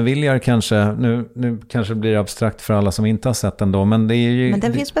just med Viljar kanske. Nu kanske det blir abstrakt för alla som inte har sett den då. Men, det är ju, men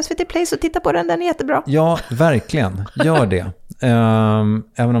den finns på SVT Play, så titta på den är jättebra. Ja, verkligen. Gör det.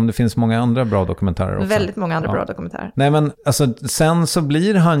 Även om det finns många andra bra dokumentärer också. Väldigt många andra bra dokumentärer. Nej, men alltså, sen så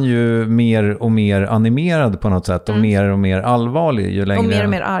blir han ju mer och mer animerad på något sätt. Och mer allvarlig ju längre. Och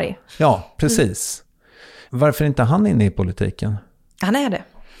mer arg. Ja, precis. Varför är inte han inne i politiken? Han är det.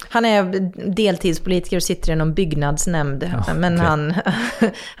 Han är deltidspolitiker och sitter i någon byggnadsnämnd. Ja, men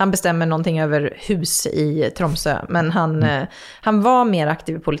han bestämmer någonting över hus i Tromsö. Men han var mer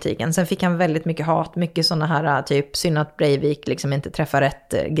aktiv i politiken. Sen fick han väldigt mycket hat. Mycket sådana här typ synd att Breivik liksom inte träffar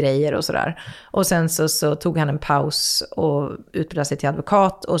rätt grejer och sådär. Och sen så tog han en paus och utbildade sig till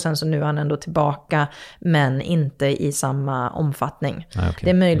advokat. Och sen så nu är han ändå tillbaka. Men inte i samma omfattning. Okay. Det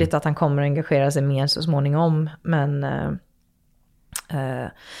är möjligt att han kommer att engagera sig mer så småningom. Men...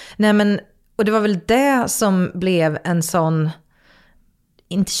 nej men, och det var väl det som blev en sån,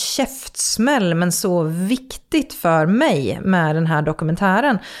 inte käftsmäll, men så viktigt för mig med den här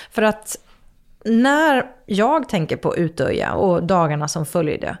dokumentären. För att när jag tänker på Utöja och dagarna som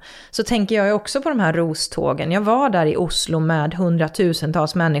följde, så tänker jag också på de här rostågen. Jag var där i Oslo med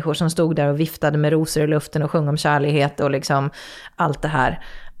 100,000-tals människor som stod där och viftade med rosor i luften och sjöng om kärlighet och liksom allt det här.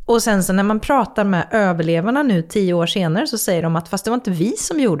 Och sen så när man pratar med överlevarna nu 10 år senare, så säger de att fast det var inte vi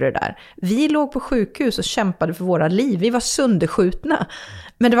som gjorde det där. Vi låg på sjukhus och kämpade för våra liv. Vi var sönderskjutna.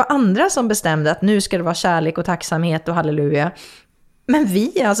 Men det var andra som bestämde att nu ska det vara kärlek och tacksamhet och halleluja. Men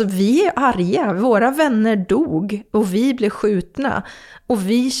vi är arga. Våra vänner dog och vi blev skjutna. Och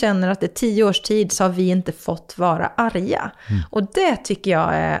vi känner att i 10 års tid så har vi inte fått vara arga. Och det tycker jag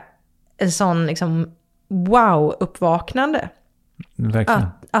är en sån liksom wow-uppvaknande.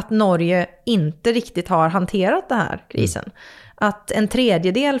 Att Norge inte riktigt har hanterat den här krisen. Att en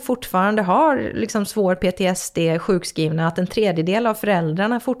tredjedel fortfarande har liksom svår PTSD, sjukskrivna. Att en tredjedel av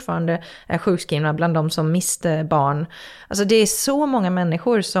föräldrarna fortfarande är sjukskrivna bland de som miste barn. Alltså det är så många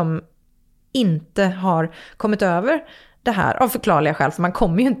människor som inte har kommit över det här av förklarliga skäl. För man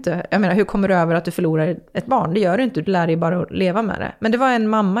kommer ju inte, jag menar, hur kommer du över att du förlorar ett barn? Det gör du inte, du lär dig bara att leva med det. Men det var en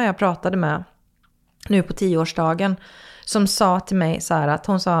mamma jag pratade med nu på 10-årsdagen som sa till mig så här, att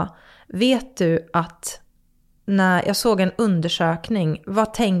hon sa, vet du att när jag såg en undersökning,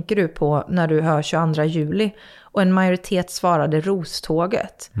 vad tänker du på när du hör 22 juli? Och en majoritet svarade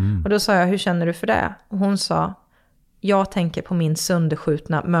roståget. Och då sa jag, hur känner du för det? Och hon sa, jag tänker på min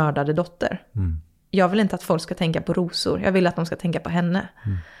sönderskjutna mördade dotter. Jag vill inte att folk ska tänka på rosor. Jag vill att de ska tänka på henne.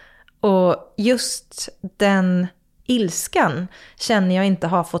 Och just den ilskan känner jag inte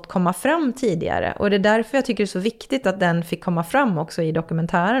har fått komma fram tidigare. Och det är därför jag tycker det är så viktigt att den fick komma fram också i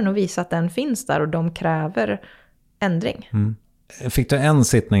dokumentären och visa att den finns där och de kräver ändring. Fick du en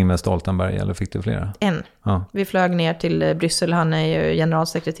sittning med Stoltenberg eller fick du flera? En. Ja. Vi flög ner till Bryssel, han är ju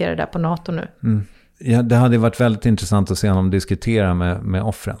generalsekreterare där på NATO nu. Mm. Ja, det hade varit väldigt intressant att se honom diskutera med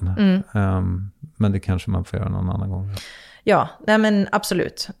offren. Men det kanske man får göra någon annan gång. Ja, nej men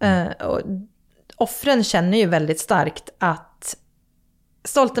absolut. Och offren känner ju väldigt starkt att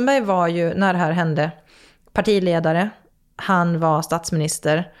Stoltenberg var ju, när det här hände, partiledare. Han var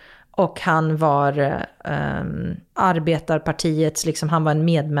statsminister och han var arbetarpartiets, liksom, han var en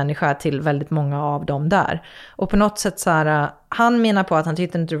medmänniska till väldigt många av dem där. Och på något sätt så här, han menar på att han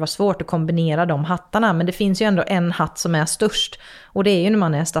tyckte inte det var svårt att kombinera de hattarna, men det finns ju ändå en hatt som är störst, och det är ju när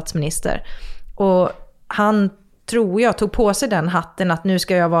man är statsminister. Och han, tror jag, tog på sig den hatten att nu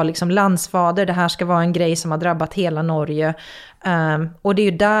ska jag vara liksom landsfader, det här ska vara en grej som har drabbat hela Norge. Och det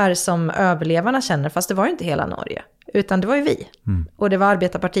är ju där som överlevarna känner, fast det var ju inte hela Norge, utan det var ju vi. Och det var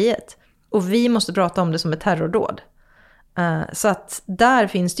arbetarpartiet. Och vi måste prata om det som ett terrordåd. Så att där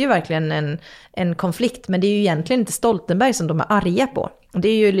finns det ju verkligen en konflikt, men det är ju egentligen inte Stoltenberg som de är arga på. Det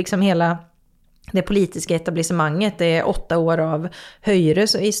är ju liksom hela det politiska etablissemanget. Det är 8 år av höjre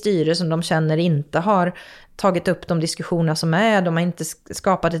i styre som de känner inte har tagit upp de diskussioner som är. De har inte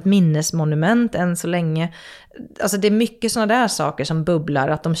skapat ett minnesmonument än så länge. Alltså det är mycket sådana där saker som bubblar,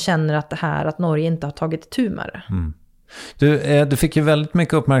 att de känner att det här, att Norge inte har tagit itu med det. Du fick ju väldigt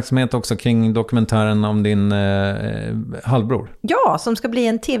mycket uppmärksamhet också kring dokumentären om din halvbror. Ja, som ska bli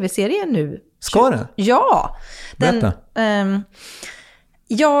en tv-serie nu. Ska det? Ja. Berätta.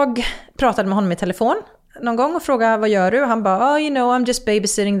 Jag pratade med honom i telefon någon gång och frågade, vad gör du? Och han bara, I'm just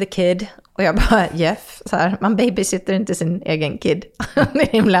babysitting the kid. Och jag bara, Jeff, så här, man babysitter inte sin egen kid. Det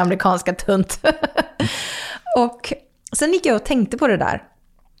är himla amerikanska tunt. Och sen gick jag och tänkte på det där.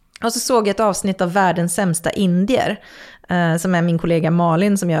 Och så såg jag ett avsnitt av Världens sämsta indier, som är min kollega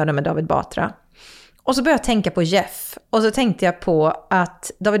Malin som gör det med David Batra. Och så började jag tänka på Jeff. Och så tänkte jag på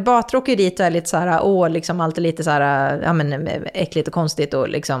att David Batra åker dit och är lite så här, liksom alltid lite så här, äckligt och konstigt och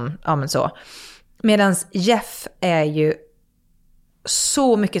liksom, så. Medan Jeff är ju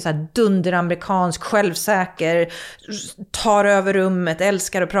så mycket så här dunderamerikansk, självsäker, tar över rummet,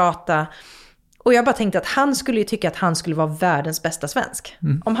 älskar att prata. Och jag bara tänkte att han skulle ju tycka att han skulle vara världens bästa svensk.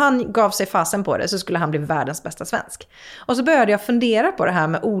 Om han gav sig fasen på det så skulle han bli världens bästa svensk. Och så började jag fundera på det här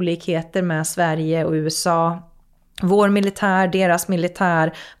med olikheter med Sverige och USA. Vår militär, deras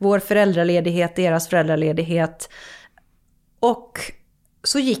militär. Vår föräldraledighet, deras föräldraledighet. Och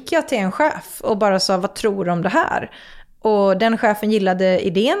så gick jag till en chef och bara sa, vad tror du om det här? Och den chefen gillade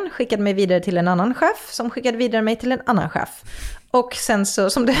idén, skickade mig vidare till en annan chef som skickade vidare mig till en annan chef. Och sen så,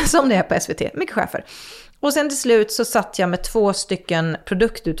 som det är på SVT, mycket chefer. Och sen till slut så satt jag med 2 stycken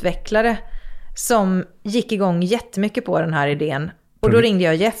produktutvecklare som gick igång jättemycket på den här idén. Och då ringde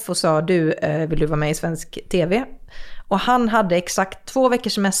jag Jeff och sa, vill du vara med i svensk tv? Och han hade exakt 2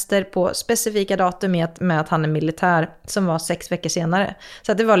 veckors semester på specifika datum med att han är militär, som var 6 veckor senare.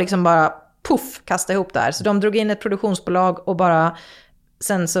 Så att det var liksom bara puff, kasta ihop där. Så de drog in ett produktionsbolag och bara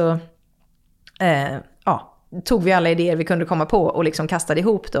sen så tog vi alla idéer vi kunde komma på och liksom kastade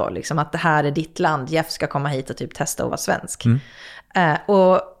ihop då, liksom att det här är ditt land, Jeff ska komma hit och typ testa att vara svensk.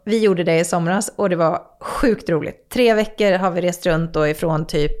 Och vi gjorde det i somras och det var sjukt roligt. 3 veckor har vi rest runt och ifrån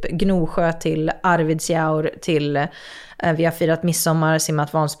typ Gnosjö till Arvidsjaur till vi har firat midsommar,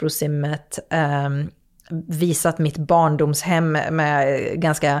 simmat Vansbrosimmet, visat mitt barndomshem med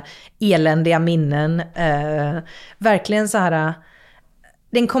ganska eländiga minnen. Verkligen så här,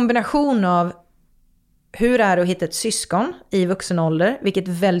 det är en kombination av hur är det att hitta ett syskon i vuxen ålder, vilket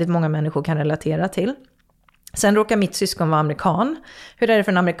väldigt många människor kan relatera till. Sen råkar mitt syskon vara amerikan. Hur är det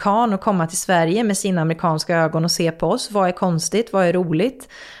för en amerikan att komma till Sverige med sina amerikanska ögon och se på oss? Vad är konstigt? Vad är roligt?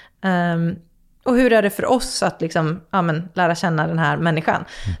 Och hur är det för oss att liksom, lära känna den här människan?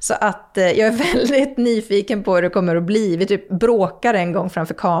 Så att jag är väldigt nyfiken på hur det kommer att bli. Vi typ bråkar en gång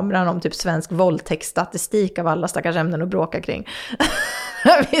framför kameran om typ svensk våldtäktsstatistik av alla stackars ämnen att bråka kring.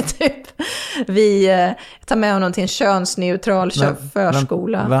 vi tar med honom till en könsneutral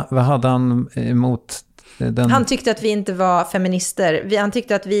förskola. Vad hade han emot den? Han tyckte att vi inte var feminister. Han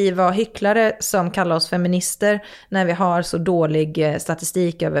tyckte att vi var hycklare som kallar oss feminister när vi har så dålig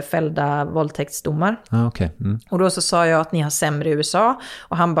statistik över fällda våldtäktsdomar. Okay. Och då så sa jag att ni har sämre i USA.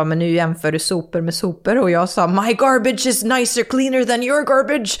 Och han bara, men nu jämför du sopor med sopor. Och jag sa, my garbage is nicer, cleaner than your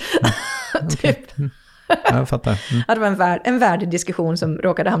garbage. Typ. Jag fattar. Det var en värdig diskussion som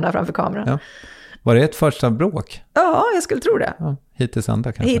råkade hamna framför kameran. Ja. Var det ett första bråk? Ja, jag skulle tro det. Ja, hittills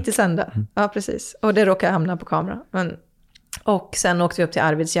ända kanske. Hittills ända, ja precis. Och det råkade hamna på kamera. Och sen åkte vi upp till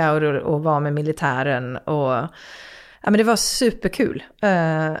Arvidsjaur och var med militären. Och men det var superkul.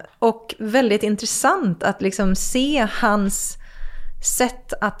 Och väldigt intressant att liksom se hans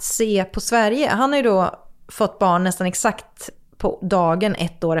sätt att se på Sverige. Han har ju då fått barn nästan exakt på dagen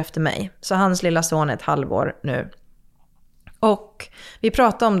 1 år efter mig. Så hans lilla son är 1 halvår nu. Och vi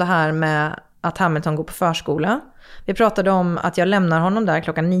pratade om det här med att Hamilton går på förskola. Vi pratade om att jag lämnar honom där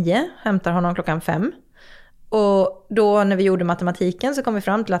 9:00, hämtar honom 5:00. Och då när vi gjorde matematiken så kom vi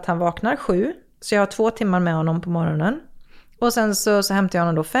fram till att han vaknar 7. Så jag har 2 timmar med honom på morgonen. Och sen så hämtar jag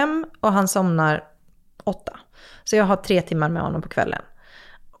honom då 5 och han somnar 8. Så jag har 3 timmar med honom på kvällen.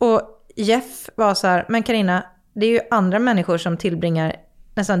 Och Jeff var så här, men Carina, det är ju andra människor som tillbringar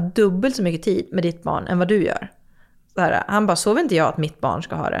nästan dubbelt så mycket tid med ditt barn än vad du gör. Så här, han bara, så vill inte jag att mitt barn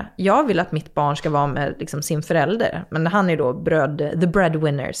ska ha det. Jag vill att mitt barn ska vara med liksom sin förälder. Men han är då the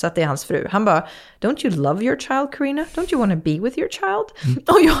breadwinner, så att det är hans fru. Han bara, don't you love your child, Carina? Don't you want to be with your child?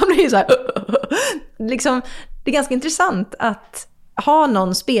 Och jag blir så här, liksom, det är ganska intressant att ha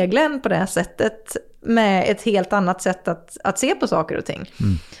någon spegeln på det här sättet med ett helt annat sätt att se på saker och ting.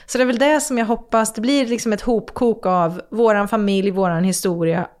 Så det är väl det som jag hoppas. Det blir liksom ett hopkok av våran familj, våran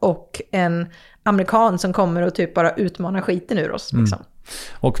historia och en amerikan som kommer och typ bara utmanar skiten ur oss. Liksom.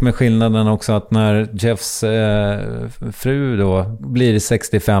 Och med skillnaden också att när Jeffs fru då blir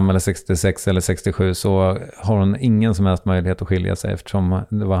 65 eller 66 eller 67 så har hon ingen som helst möjlighet att skilja sig eftersom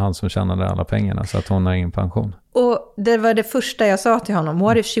det var han som tjänade alla pengarna, så att hon har ingen pension. Och det var det första jag sa till honom.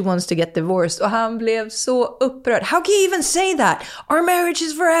 What if she wants to get divorced? Och han blev så upprörd. How can you even say that? Our marriage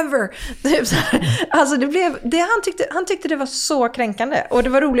is forever. Alltså han tyckte det var så kränkande. Och det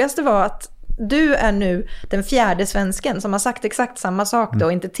var roligaste var att du är nu den 4:e svensken som har sagt exakt samma sak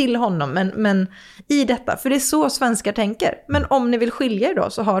då, inte till honom, men i detta. För det är så svenskar tänker. Men om ni vill skilja er då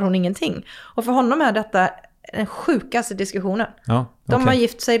så har hon ingenting. Och för honom är detta den sjukaste diskussionen. Ja, okay. De har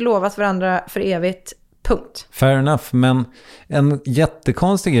gift sig, lovat varandra för evigt. Punkt. Fair enough, men en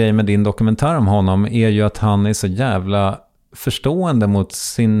jättekonstig grej med din dokumentär om honom är ju att han är så jävla förstående mot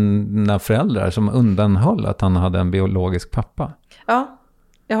sina föräldrar som undanhöll att han hade en biologisk pappa. Ja,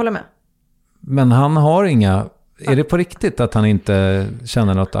 jag håller med. Men han har inga... Är det på riktigt att han inte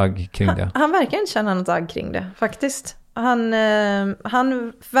känner något agg kring det? Han verkar inte känna något agg kring det, faktiskt. Han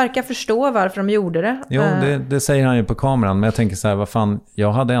verkar förstå varför de gjorde det. Jo, det säger han ju på kameran. Men jag tänker så här, vad fan,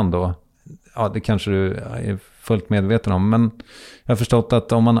 jag hade ändå... Ja, det kanske du är fullt medveten om. Men jag har förstått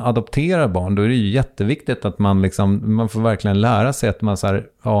att om man adopterar barn, då är det ju jätteviktigt att man liksom... Man får verkligen lära sig att man så här,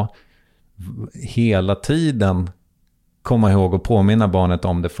 ja, hela tiden komma ihåg och påminna barnet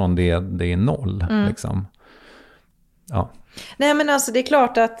om det från det är 0. Liksom. Ja. Nej, men alltså det är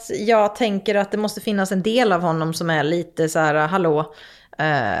klart att jag tänker att det måste finnas en del av honom som är lite så här, hallå,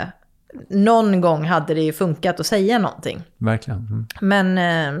 någon gång hade det ju funkat att säga någonting. Verkligen. Men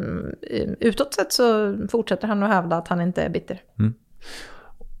utåt sett så fortsätter han att hävda att han inte är bitter.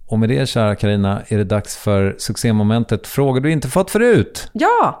 Och med det, kära Carina, är det dags för succémomentet Frågor du inte fått förut.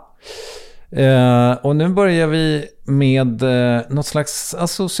 Ja! Och nu börjar vi med något slags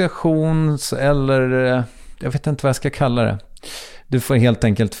associations eller jag vet inte vad jag ska kalla det. Du får helt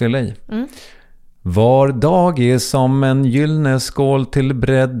enkelt fylla i. Var dag är som en gyllene skål till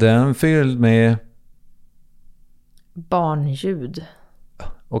bredden fylld med barnljud.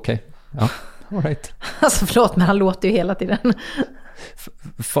 Okej. Ja, all right. Alltså förlåt, men han låter ju hela tiden.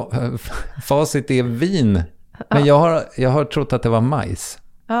 Facit är vin. Men jag har trott att det var majs.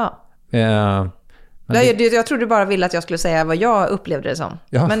 Ja. Jag trodde bara ville att jag skulle säga vad jag upplevde det som.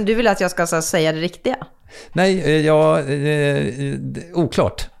 Ja. Men du vill att jag ska säga det riktiga? Nej,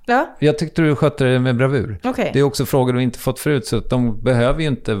 oklart. Ja. Jag tyckte du skötte det med bravur. Okay. Det är också frågor du inte fått förut, så de behöver ju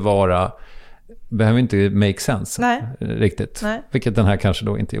inte make sense. Nej. Riktigt. Nej. Vilket den här kanske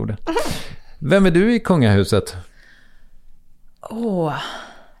då inte gjorde. Vem är du i kungahuset?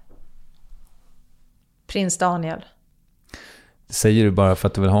 Prins Daniel. Säger du bara för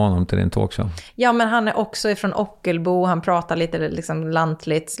att du vill ha honom till din talkshow? Ja, men han är också ifrån Ockelbo. Han pratar lite liksom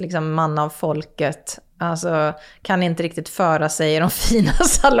lantligt, liksom man av folket. Alltså, kan inte riktigt föra sig i de fina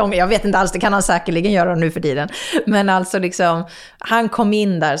salonger. Jag vet inte alls, det kan han säkerligen göra nu för tiden. Men alltså liksom, han kom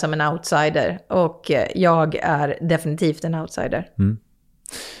in där som en outsider. Och jag är definitivt en outsider.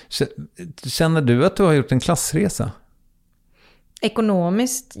 Känner du att du har gjort en klassresa?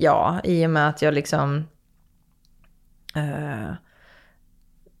 Ekonomiskt, ja. I och med att jag liksom...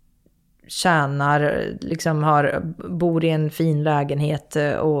 tjänar, liksom bor i en fin lägenhet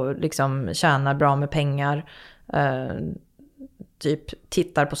och liksom tjänar bra med pengar, typ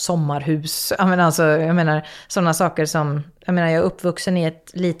tittar på sommarhus. Jag menar sådana saker som, jag är uppvuxen i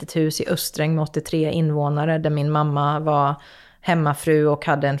ett litet hus i Östräng med 83 invånare där min mamma var hemmafru och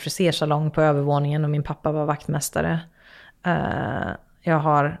hade en frisersalong på övervåningen och min pappa var vaktmästare. Jag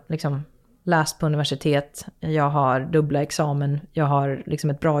har liksom läst på universitet, jag har dubbla examen, jag har liksom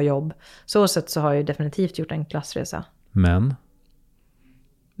ett bra jobb. Så sätt så har jag definitivt gjort en klassresa.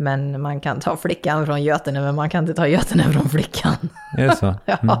 Men man kan ta flickan från Götene, men man kan inte ta Götene från flickan. Är det så?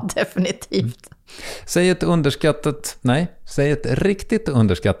 Ja, definitivt. Säg ett riktigt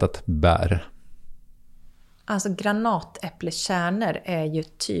underskattat bär. Alltså granatäpplekärnor är ju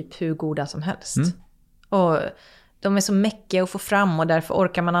typ hur goda som helst. Och de är så mäckiga att få fram och därför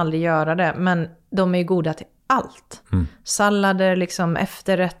orkar man aldrig göra det. Men de är ju goda till allt. Sallader, liksom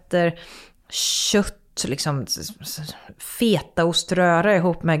efterrätter, kött, liksom fetaoströra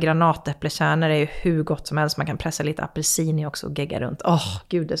ihop med granatäpplekärnor är ju hur gott som helst. Man kan pressa lite apelsin i också och gegga runt.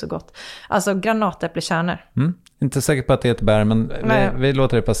 Gud, det är så gott. Alltså granatäpplekärnor. Inte säker på att det är ett bär, men vi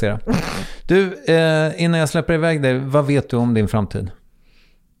låter det passera. Du, innan jag släpper iväg dig, vad vet du om din framtid?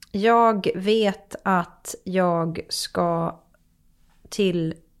 Jag vet att jag ska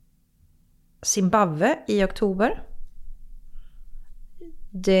till Zimbabwe i oktober.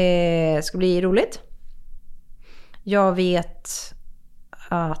 Det ska bli roligt. Jag vet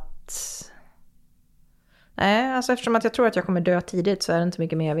att... Nej, alltså eftersom att jag tror att jag kommer dö tidigt så är det inte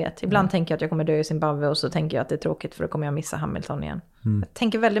mycket mer jag vet. Ibland tänker jag att jag kommer dö i Zimbabwe och så tänker jag att det är tråkigt för då kommer jag missa Hamilton igen. Jag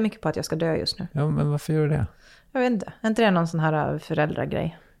tänker väldigt mycket på att jag ska dö just nu. Ja, men varför gör du det? Jag vet inte. Är inte det någon sån här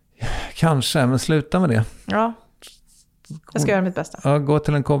föräldragrej? Kanske, men sluta med det. Ja, jag ska göra mitt bästa. Ja, gå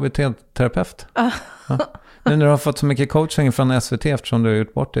till en KBT-terapeut. Ja. Nu när du har fått så mycket coaching från SVT eftersom du har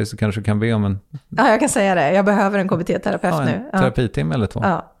gjort bort dig så kanske du kan be om en... Ja, jag kan säga det. Jag behöver en KBT-terapeut nu. En terapitimme eller 2.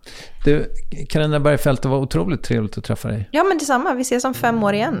 Ja. Du, Carina Bergfeldt, det var otroligt trevligt att träffa dig. Ja, men detsamma. Vi ses om 5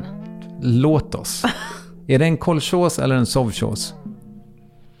 år igen. Låt oss. Är det en kolchos eller en sovchos?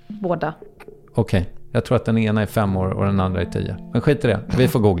 Båda. Okej. Jag tror att den ena är 5 år och den andra är 10. Men skit i det. Vi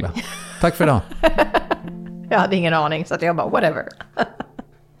får googla. Tack för idag. Jag hade ingen aning så att jag bara whatever.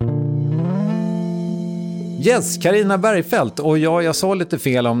 Yes, Carina Bergfeldt. Och jag sa lite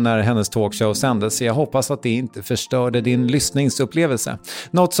fel om när hennes talkshow sändes. Jag hoppas att det inte förstörde din lyssningsupplevelse.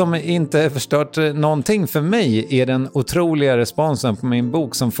 Något som inte förstört någonting för mig är den otroliga responsen på min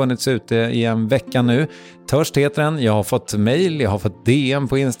bok som funnits ute i en vecka nu. Törst heter den. Jag har fått mejl, jag har fått DM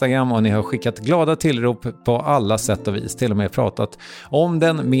på Instagram och ni har skickat glada tillrop på alla sätt och vis. Till och med pratat om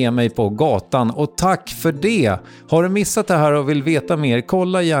den med mig på gatan. Och tack för det! Har du missat det här och vill veta mer,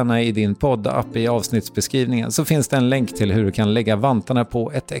 kolla gärna i din poddapp i avsnittsbeskrivningen så finns det en länk till hur du kan lägga vantarna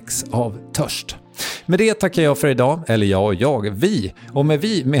på ett ex av Törst. Med det tackar jag för idag, eller vi. Och med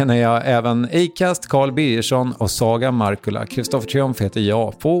vi menar jag även Acast, Carl Birgersson och Saga Markula. Kristoffer Triumf heter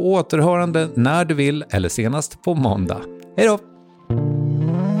jag. På återhörande när du vill eller senast på måndag. Hej då!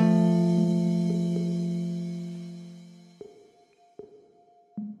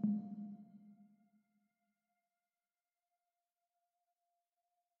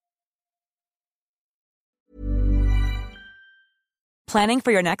 Planning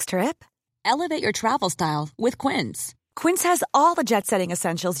for your next trip? Elevate your travel style with Quince. Quince has all the jet-setting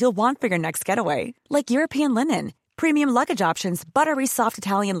essentials you'll want for your next getaway, like European linen, premium luggage options, buttery soft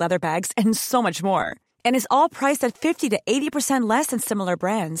Italian leather bags, and so much more. And is all priced at 50 to 80% less than similar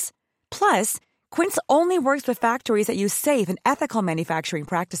brands. Plus, Quince only works with factories that use safe and ethical manufacturing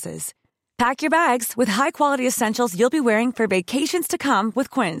practices. Pack your bags with high-quality essentials you'll be wearing for vacations to come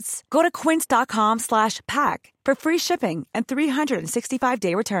with Quince. Go to quince.com/pack for free shipping and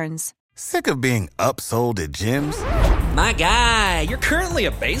 365-day returns. Sick of being upsold at gyms? My guy, you're currently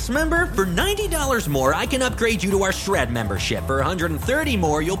a base member. For $90 more, I can upgrade you to our Shred membership. For $130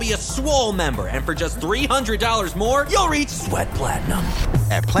 more, you'll be a Swole member. And for just $300 more, you'll reach Sweat Platinum.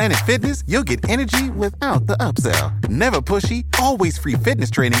 At Planet Fitness, you'll get energy without the upsell. Never pushy, always free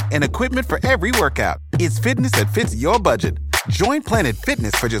fitness training and equipment for every workout. It's fitness that fits your budget. Join Planet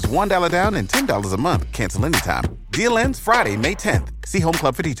Fitness for just $1 down and $10 a month. Cancel anytime. Deal ends Friday, May 10th. See Home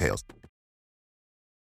Club for details.